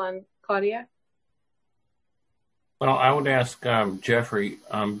I call on Claudia? Well, I would ask Jeffrey,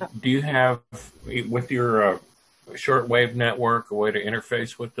 do you have, with your shortwave network, a way to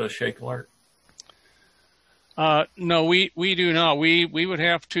interface with the ShakeAlert? No, we do not. We would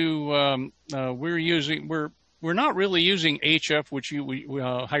have to. We're not really using HF, which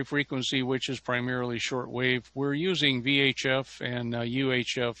high frequency, which is primarily shortwave. We're using VHF and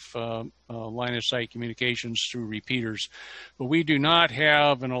UHF line of sight communications through repeaters, but we do not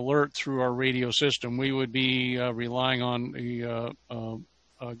have an alert through our radio system. We would be relying on the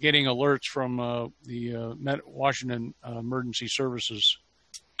getting alerts from the Washington Emergency Services.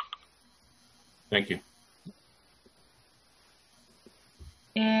 Thank you.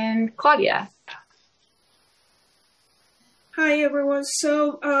 And Claudia. Hi, everyone.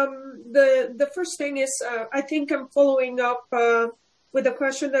 So the first thing is I think I'm following up with a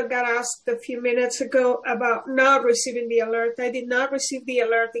question that got asked a few minutes ago about not receiving the alert. I did not receive the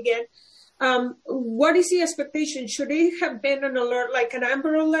alert again. What is the expectation? Should it have been an alert, like an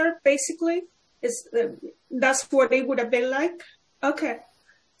Amber Alert, basically? That's what it would have been like? Okay.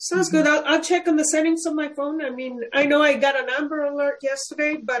 Sounds good. I'll check on the settings on my phone. I mean, I know I got an Amber Alert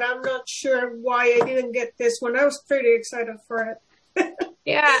yesterday, but I'm not sure why I didn't get this one. I was pretty excited for it.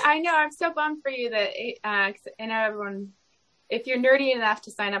 Yeah, I know. I'm so bummed for you that, I know everyone, if you're nerdy enough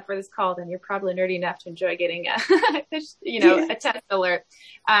to sign up for this call, then you're probably nerdy enough to enjoy getting a test alert.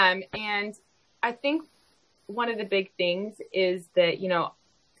 And I think one of the big things is that,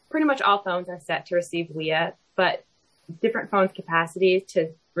 pretty much all phones are set to receive WEA, but different phones' capacity to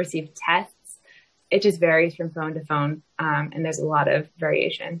receive tests, it just varies from phone to phone. And there's a lot of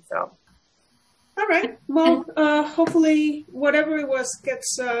variation. So. All right. Well, hopefully whatever it was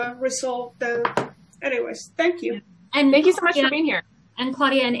gets resolved. Anyways, thank you. And thank you so much for being here. And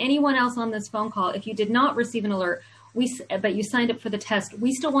Claudia, and anyone else on this phone call, if you did not receive an alert, but you signed up for the test,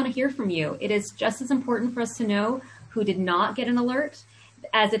 we still want to hear from you. It is just as important for us to know who did not get an alert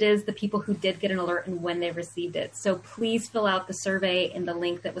as it is the people who did get an alert and when they received it. So please fill out the survey in the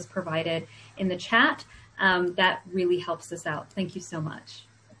link that was provided in the chat. That really helps us out. Thank you so much.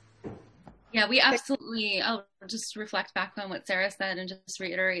 Yeah, we absolutely, I'll just reflect back on what Sarah said and just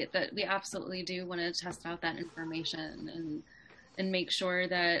reiterate that we absolutely do want to test out that information and make sure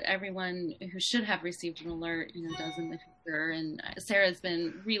that everyone who should have received an alert, does in the future. And Sarah's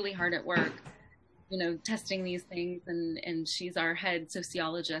been really hard at work, testing these things, and she's our head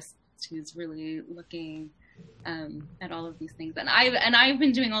sociologist who's really looking at all of these things. And I've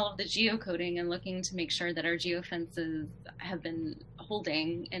been doing all of the geocoding and looking to make sure that our geofences have been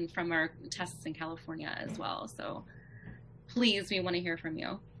holding, and from our tests in California as well. So please, we want to hear from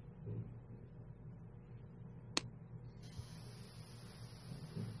you.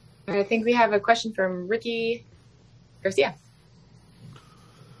 I think we have a question from Ricky Garcia.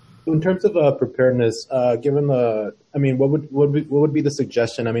 In terms of preparedness, given what would be the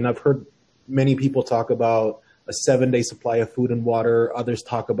suggestion? I've heard many people talk about a 7-day supply of food and water. Others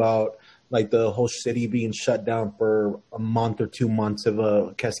talk about like the whole city being shut down for a month or 2 months if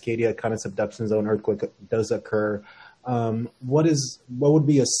a Cascadia kind of subduction zone earthquake does occur. What would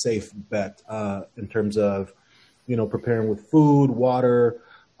be a safe bet in terms of, preparing with food, water,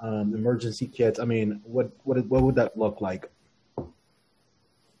 emergency kits? What would that look like?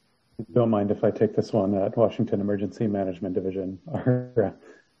 Don't mind if I take this one at Washington Emergency Management Division.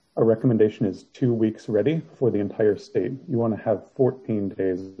 Our recommendation is 2 weeks ready for the entire state. You want to have 14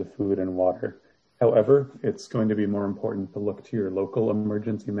 days of food and water. However, it's going to be more important to look to your local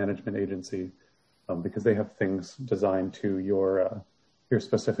emergency management agency because they have things designed to your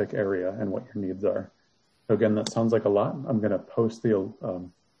specific area and what your needs are. So again, that sounds like a lot. I'm going to post the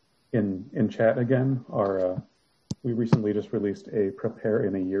in chat again. We recently just released a Prepare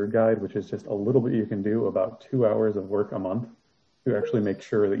in a Year guide, which is just a little bit you can do, about 2 hours of work a month to actually make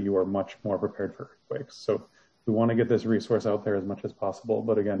sure that you are much more prepared for earthquakes. So we want to get this resource out there as much as possible.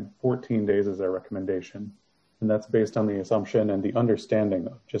 But again, 14 days is our recommendation. And that's based on the assumption and the understanding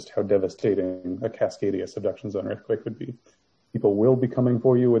of just how devastating a Cascadia subduction zone earthquake would be. People will be coming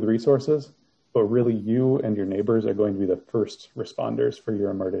for you with resources, but really you and your neighbors are going to be the first responders for your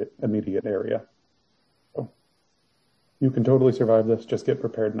immediate area. So you can totally survive this. Just get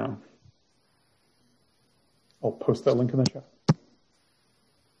prepared now. I'll post that link in the chat.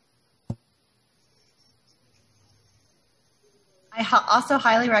 I also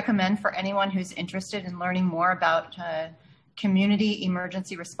highly recommend for anyone who's interested in learning more about community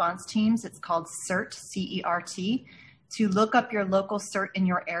emergency response teams, it's called CERT, C-E-R-T, to look up your local CERT in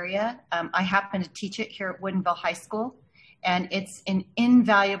your area. I happen to teach it here at Woodinville High School, and it's an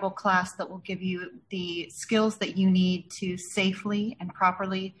invaluable class that will give you the skills that you need to safely and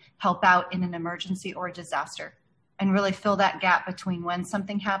properly help out in an emergency or a disaster, and really fill that gap between when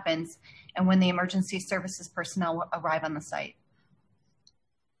something happens and when the emergency services personnel arrive on the site.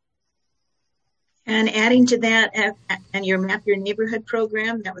 And adding to that, and your Map Your Neighborhood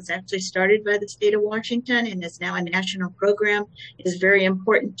program that was actually started by the state of Washington and is now a national program, it is very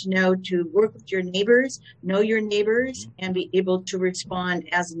important to know to work with your neighbors, know your neighbors, and be able to respond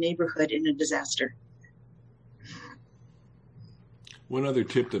as a neighborhood in a disaster. One other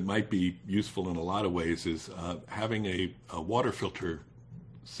tip that might be useful in a lot of ways is having a water filter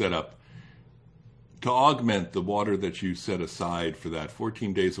set up to augment the water that you set aside for that.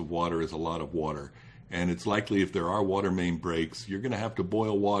 14 days of water is a lot of water. And it's likely if there are water main breaks, you're going to have to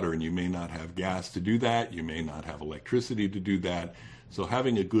boil water, and you may not have gas to do that. You may not have electricity to do that. So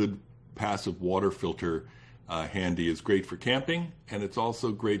having a good passive water filter handy is great for camping, and it's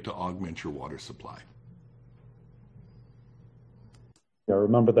also great to augment your water supply. Yeah,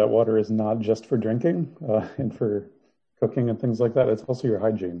 remember that water is not just for drinking and for cooking and things like that. It's also your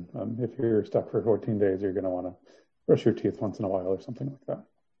hygiene. If you're stuck for 14 days, you're going to want to brush your teeth once in a while or something like that.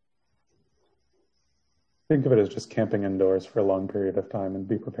 Think of it as just camping indoors for a long period of time and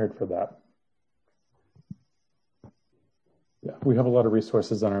be prepared for that. Yeah, we have a lot of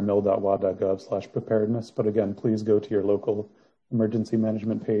resources on our mil.wa.gov/preparedness, but again, please go to your local emergency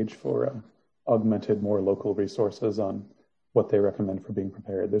management page for augmented, more local resources on what they recommend for being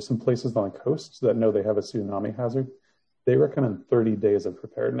prepared. There's some places on the coast that know they have a tsunami hazard. They recommend 30 days of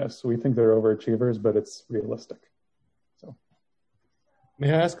preparedness. So we think they're overachievers, but it's realistic. So,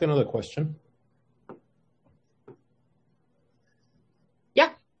 may I ask another question? Yeah.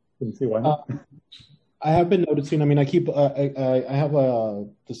 Didn't see why not. I have been noticing. I mean, I keep. I have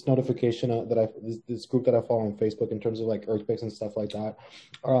this notification that this group that I follow on Facebook in terms of like earthquakes and stuff like that.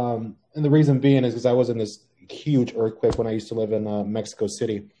 And the reason being is because I was in this huge earthquake when I used to live in Mexico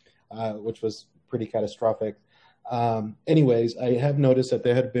City, which was pretty catastrophic. Anyways, I have noticed that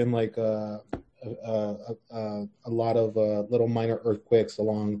there had been like a lot of little minor earthquakes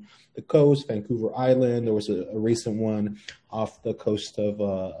along the coast, Vancouver Island. There was a recent one off the coast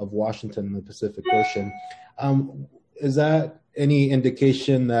of Washington in the Pacific Ocean. Is that any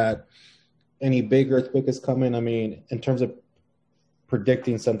indication that any big earthquake is coming? I mean, in terms of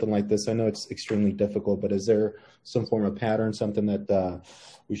predicting something like this, I know it's extremely difficult, but is there some form of pattern, something that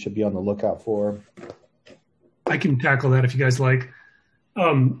we should be on the lookout for? I can tackle that if you guys like.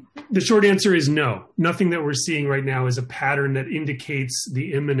 The short answer is no. Nothing that we're seeing right now is a pattern that indicates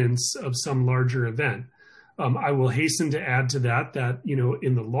the imminence of some larger event. I will hasten to add to that, you know,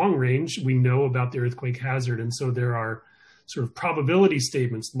 in the long range, we know about the earthquake hazard. And so there are sort of probability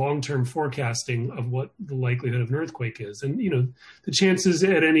statements, long-term forecasting of what the likelihood of an earthquake is. And, you know, the chances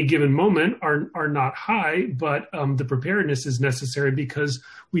at any given moment are not high, but the preparedness is necessary because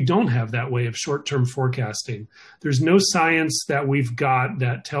we don't have that way of short-term forecasting. There's no science that we've got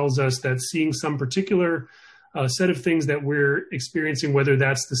that tells us that seeing some particular set of things that we're experiencing, whether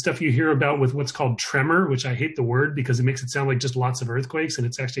that's the stuff you hear about with what's called tremor, which I hate the word because it makes it sound like just lots of earthquakes, and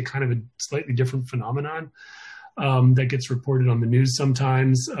it's actually kind of a slightly different phenomenon. That gets reported on the news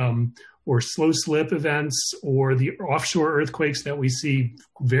sometimes, or slow slip events, or the offshore earthquakes that we see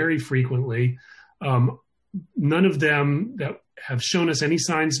very frequently. None of them that have shown us any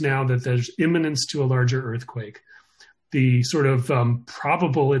signs now that there's imminence to a larger earthquake. The sort of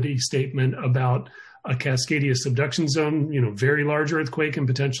probability statement about a Cascadia subduction zone, you know, very large earthquake and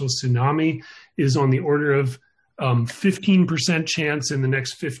potential tsunami is on the order of 15% chance in the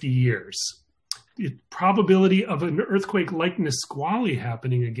next 50 years. The probability of an earthquake like Nisqually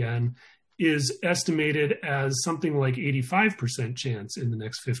happening again is estimated as something like 85% chance in the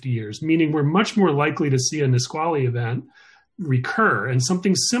next 50 years, meaning we're much more likely to see a Nisqually event recur and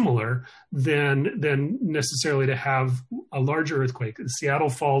something similar than necessarily to have a larger earthquake. The Seattle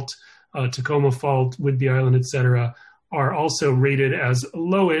fault, Tacoma fault, Whidbey Island, et cetera, are also rated as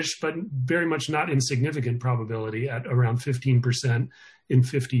lowish, but very much not insignificant probability at around 15% in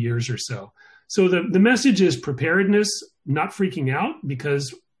 50 years or so. So the message is preparedness, not freaking out,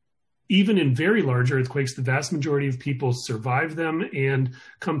 because even in very large earthquakes, the vast majority of people survive them and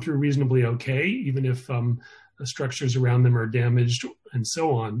come through reasonably okay, even if structures around them are damaged and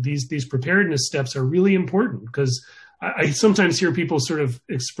so on. These preparedness steps are really important because I sometimes hear people sort of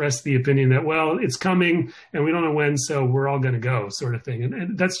express the opinion that, well, it's coming and we don't know when, so we're all going to go sort of thing.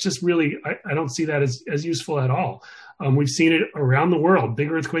 And that's just really, I don't see that as useful at all. We've seen it around the world.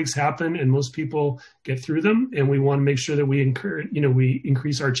 Big earthquakes happen and most people get through them. And we want to make sure that we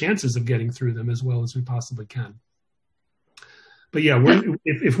increase our chances of getting through them as well as we possibly can. But yeah,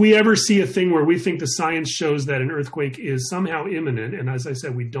 if we ever see a thing where we think the science shows that an earthquake is somehow imminent, and as I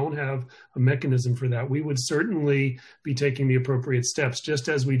said, we don't have a mechanism for that, we would certainly be taking the appropriate steps, just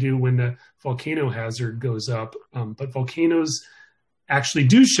as we do when the volcano hazard goes up. But volcanoes actually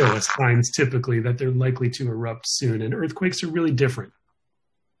do show us signs typically that they're likely to erupt soon, and earthquakes are really different.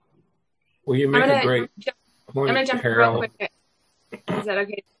 Well, you make a great point, I'm going to jump in real quick. Is that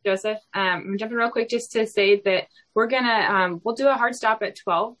okay, Joseph? I'm jumping real quick just to say that we're going to, we'll do a hard stop at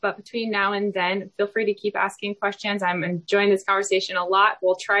 12, but between now and then, feel free to keep asking questions. I'm enjoying this conversation a lot.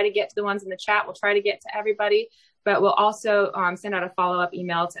 We'll try to get to the ones in the chat. We'll try to get to everybody, but we'll also send out a follow-up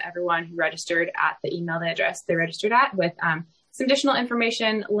email to everyone who registered at the email address they registered at with some additional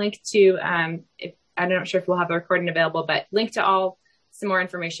information linked to, I'm not sure if we'll have the recording available, but link to some more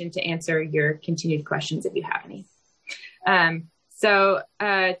information to answer your continued questions if you have any. So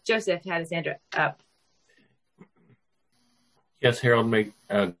Joseph had his hand up. Yes, Harold made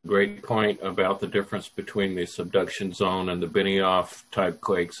a great point about the difference between the subduction zone and the Benioff type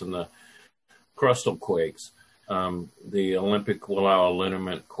quakes and the crustal quakes. The Olympic Willow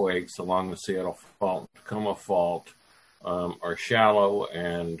liniment quakes along the Seattle fault, Tacoma fault are shallow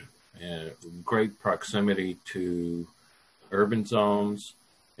and great proximity to urban zones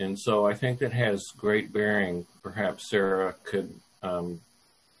And so I think that has great bearing. Perhaps Sarah could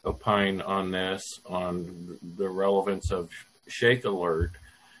opine on this, on the relevance of ShakeAlert,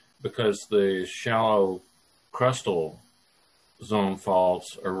 because the shallow crustal zone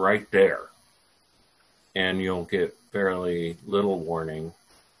faults are right there, and you'll get fairly little warning.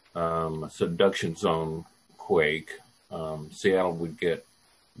 Subduction zone quake, Seattle would get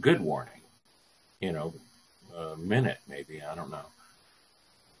good warning, a minute maybe, I don't know.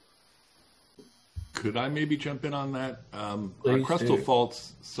 Could I maybe jump in on that? Our Please crustal do.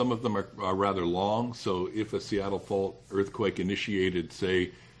 faults, some of them are rather long. So if a Seattle fault earthquake initiated,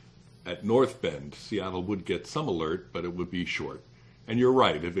 say, at North Bend, Seattle would get some alert, but it would be short. And you're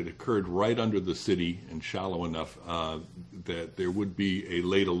right, if it occurred right under the city and shallow enough, that there would be a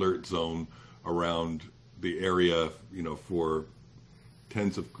late alert zone around the area, for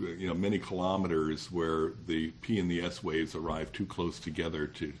tens of, many kilometers, where the P and the S waves arrive too close together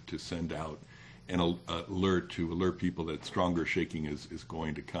to send out an alert to alert people that stronger shaking is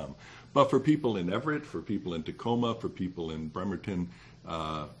going to come. But for people in Everett, for people in Tacoma, for people in Bremerton,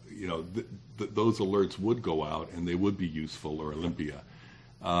 those alerts would go out and they would be useful, or Olympia.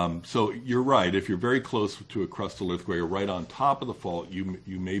 So you're right. If you're very close to a crustal earthquake or right on top of the fault, you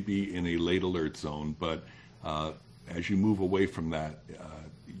may be in a late alert zone. But as you move away from that,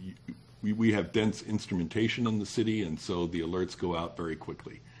 we have dense instrumentation in the city, and so the alerts go out very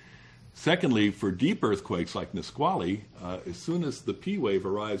quickly. Secondly, for deep earthquakes like Nisqually, as soon as the P wave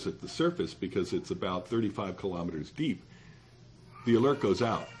arrives at the surface, because it's about 35 kilometers deep, the alert goes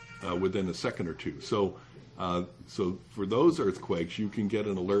out within a second or two. So for those earthquakes, you can get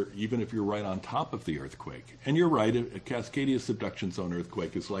an alert even if you're right on top of the earthquake. And you're right, a Cascadia subduction zone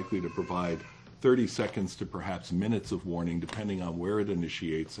earthquake is likely to provide 30 seconds to perhaps minutes of warning, depending on where it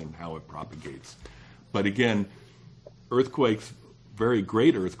initiates and how it propagates. But again, earthquakes, very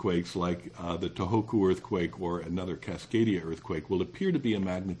great earthquakes like the Tohoku earthquake or another Cascadia earthquake, will appear to be a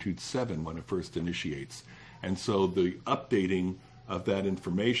magnitude 7 when it first initiates. And so the updating of that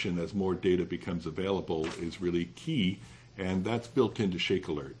information as more data becomes available is really key, and that's built into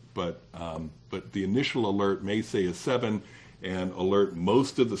ShakeAlert. But the initial alert may say a 7 and alert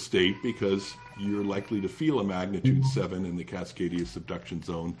most of the state, because you're likely to feel a magnitude 7 in the Cascadia subduction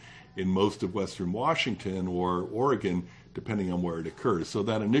zone in most of Western Washington or Oregon, depending on where it occurs. So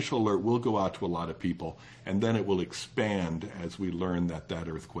that initial alert will go out to a lot of people, and then it will expand as we learn that that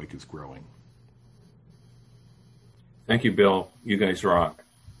earthquake is growing. Thank you, Bill. You guys rock.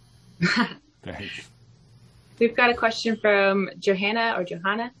 Thanks. We've got a question from Johanna.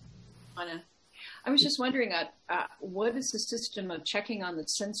 Anna. I was just wondering, what is the system of checking on the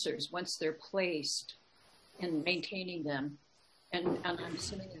sensors once they're placed and maintaining them? And I'm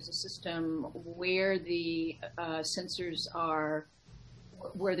assuming there's a system where the sensors are,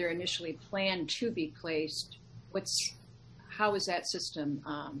 where they're initially planned to be placed. How is that system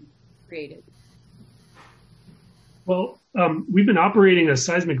created? Well, we've been operating a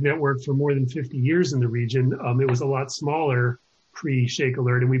seismic network for more than 50 years in the region. It was a lot smaller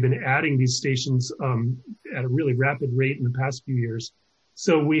pre-ShakeAlert, and we've been adding these stations at a really rapid rate in the past few years.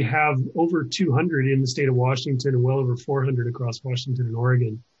 So we have over 200 in the state of Washington and well over 400 across Washington and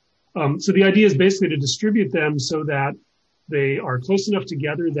Oregon. So the idea is basically to distribute them so that they are close enough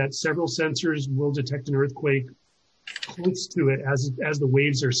together that several sensors will detect an earthquake close to it as the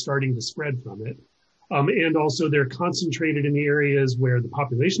waves are starting to spread from it. And also they're concentrated in the areas where the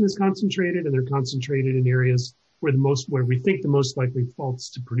population is concentrated, and they're concentrated in areas where we think the most likely faults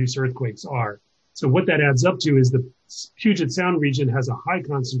to produce earthquakes are. So what that adds up to is the Puget Sound region has a high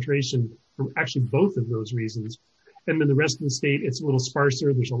concentration from actually both of those reasons. And then the rest of the state, it's a little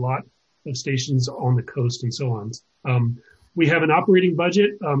sparser. There's a lot of stations on the coast and so on. We have an operating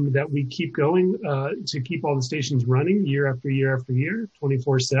budget that we keep going to keep all the stations running year after year after year,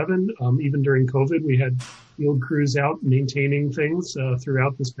 24/7. Even during COVID, we had field crews out maintaining things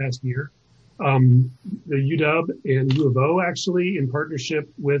throughout this past year. The UW and U of O, actually, in partnership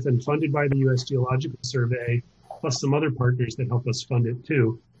with and funded by the U.S. Geological Survey, plus some other partners that help us fund it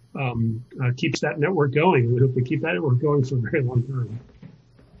too, keeps that network going. We hope to keep that network going for a very long time.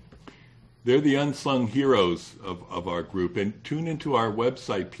 They're the unsung heroes of our group. And tune into our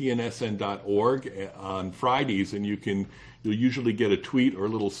website, pnsn.org, on Fridays, and you'll usually get a tweet or a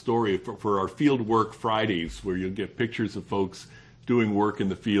little story for our Field Work Fridays, where you'll get pictures of folks doing work in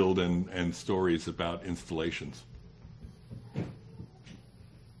the field and stories about installations.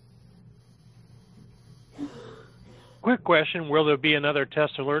 Quick question, will there be another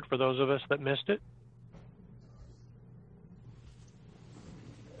test alert for those of us that missed it?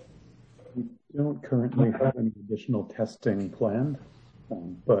 We don't currently have any additional testing planned.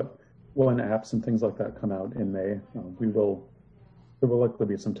 But when apps and things like that come out in May, there will likely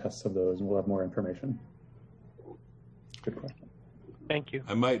be some tests of those, and we'll have more information. Good question. Thank you.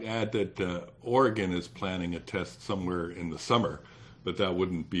 I might add that Oregon is planning a test somewhere in the summer, but that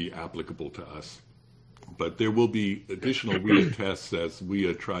wouldn't be applicable to us. But there will be additional WEA tests as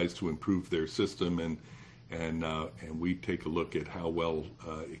WEA tries to improve their system, and we take a look at how well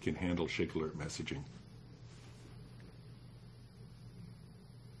it can handle ShakeAlert messaging.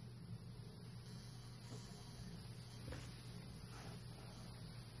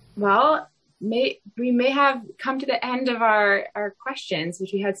 Well, we may have come to the end of our questions,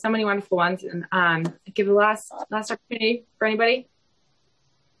 which we had so many wonderful ones. And give a last opportunity for anybody.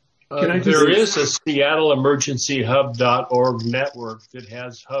 There is a SeattleEmergencyHub.org network that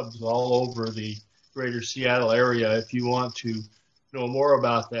has hubs all over the greater Seattle area. If you want to know more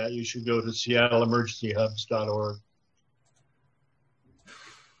about that, you should go to SeattleEmergencyHubs.org.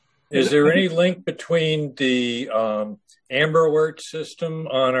 Is there any link between the Amber Alert system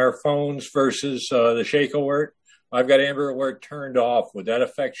on our phones versus the ShakeAlert? I've got Amber Alert turned off. Would that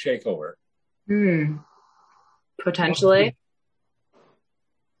affect ShakeAlert? Potentially.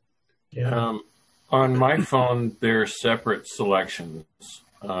 Yeah. On my phone, there are separate selections.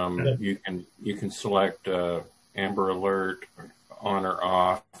 You can select Amber Alert on or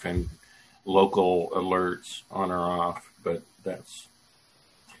off, and local alerts on or off. But that's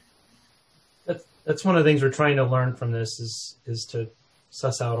one of the things we're trying to learn from this is to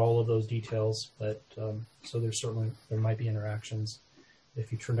suss out all of those details. But so there might be interactions.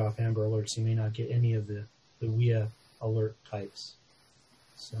 If you turned off Amber Alerts, you may not get any of the WEA alert types.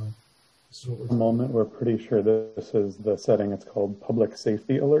 So. At the moment, we're pretty sure this is the setting. It's called Public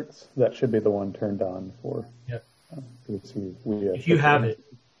Safety Alerts. That should be the one turned on for. Yep. If you have it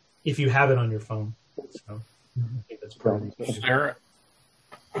on your phone. So I think that's probably Sarah,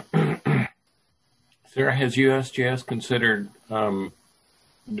 has USGS considered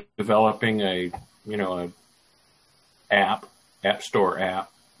developing a app store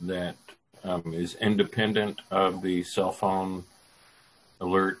app that is independent of the cell phone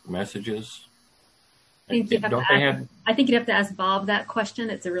alert messages? I think you'd have to ask Bob that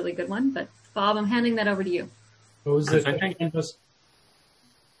question. It's a really good one. But Bob, I'm handing that over to you. What was the question?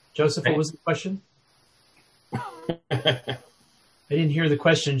 Joseph, what was the question? I didn't hear the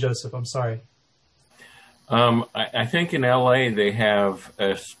question, Joseph. I'm sorry. I think in LA they have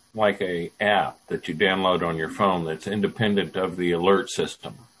a app that you download on your phone that's independent of the alert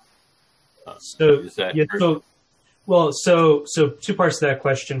system. Is that true? So two parts to that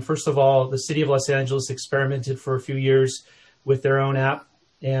question. First of all, the city of Los Angeles experimented for a few years with their own app,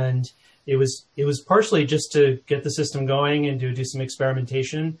 and it was partially just to get the system going and to do some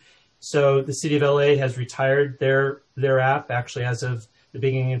experimentation. So the city of LA has retired their app actually as of the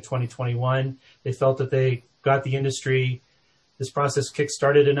beginning of 2021. They felt that they got the industry, this process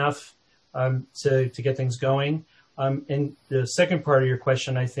kick-started enough to get things going. And the second part of your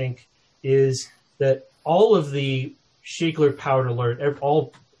question, I think, is that all of the ShakeAlert powered alert,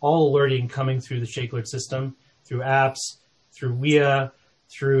 all alerting coming through the ShakeAlert system, through apps, through WEA,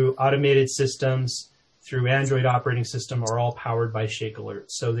 through automated systems, through Android operating system, are all powered by ShakeAlert.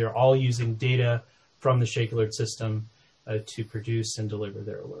 So they're all using data from the ShakeAlert system to produce and deliver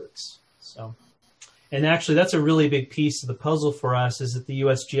their alerts. So, and actually, that's a really big piece of the puzzle for us, is that the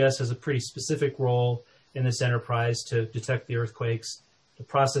USGS has a pretty specific role in this enterprise to detect the earthquakes, to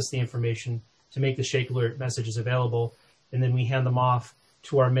process the information, to make the ShakeAlert messages available, and then we hand them off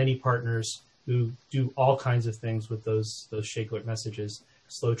to our many partners who do all kinds of things with those ShakeAlert messages,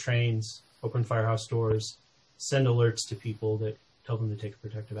 slow trains, open firehouse doors, send alerts to people that tell them to take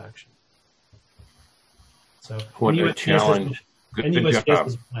protective action. So, what a challenge. Good job.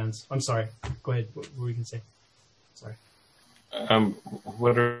 Plans. I'm sorry. Go ahead. What were you going to say? Sorry.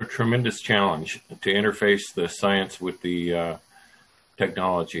 What a tremendous challenge to interface the science with the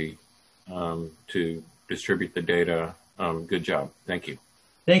technology to distribute the data. Good job. Thank you.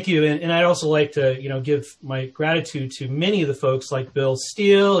 Thank you. And I'd also like to, give my gratitude to many of the folks like Bill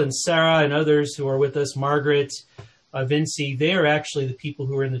Steele and Sarah and others who are with us, Margaret, Vinci. They are actually the people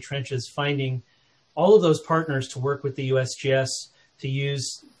who are in the trenches finding all of those partners to work with the USGS to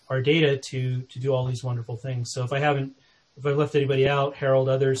use our data to do all these wonderful things. So if I've left anybody out, Harold,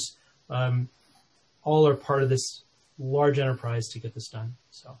 others, all are part of this large enterprise to get this done.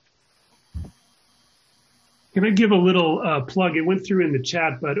 So. Can I give a little plug? It went through in the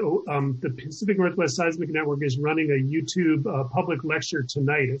chat, but the Pacific Northwest Seismic Network is running a YouTube public lecture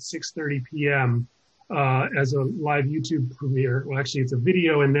tonight at 6:30 p.m. As a live YouTube premiere. Well, actually, it's a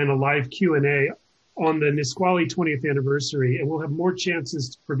video and then a live Q&A on the Nisqually 20th anniversary, and we'll have more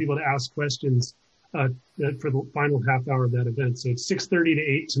chances for people to ask questions for the final half hour of that event. So it's 6:30 to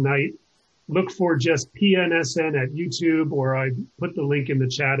 8 tonight. Look for just PNSN at YouTube, or I put the link in the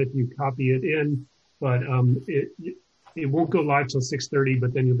chat if you copy it in. But it won't go live till 6:30,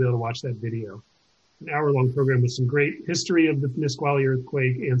 but then you'll be able to watch that video. An hour-long program with some great history of the Nisqually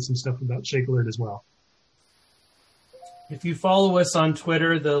earthquake and some stuff about ShakeAlert as well. If you follow us on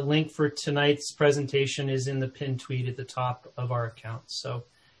Twitter, the link for tonight's presentation is in the pinned tweet at the top of our account, so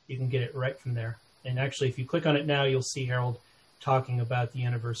you can get it right from there. And actually, if you click on it now, you'll see Harold talking about the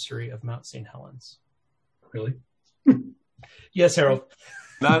anniversary of Mount St. Helens. Really? Yes, Harold.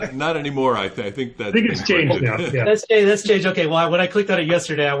 Not anymore. I think it's changed now. Yeah. That's changed. Okay. Well, when I clicked on it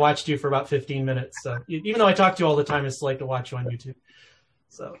yesterday, I watched you for about 15 minutes. So even though I talk to you all the time, it's like to watch you on YouTube.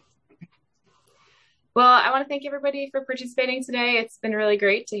 So. Well, I want to thank everybody for participating today. It's been really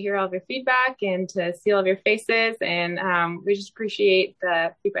great to hear all of your feedback and to see all of your faces. And we just appreciate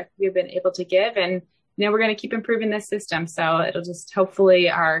the feedback we've been able to give. And, we're going to keep improving this system. So it'll just hopefully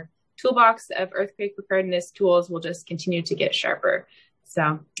our toolbox of earthquake preparedness tools will just continue to get sharper.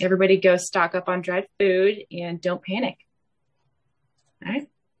 So everybody go stock up on dried food and don't panic. All right.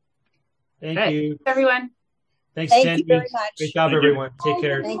 Thank you. Thanks, everyone. Thanks, Thank Sandy. you very much. Great job, everyone. Take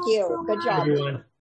care. Thank you. Good job. Everyone.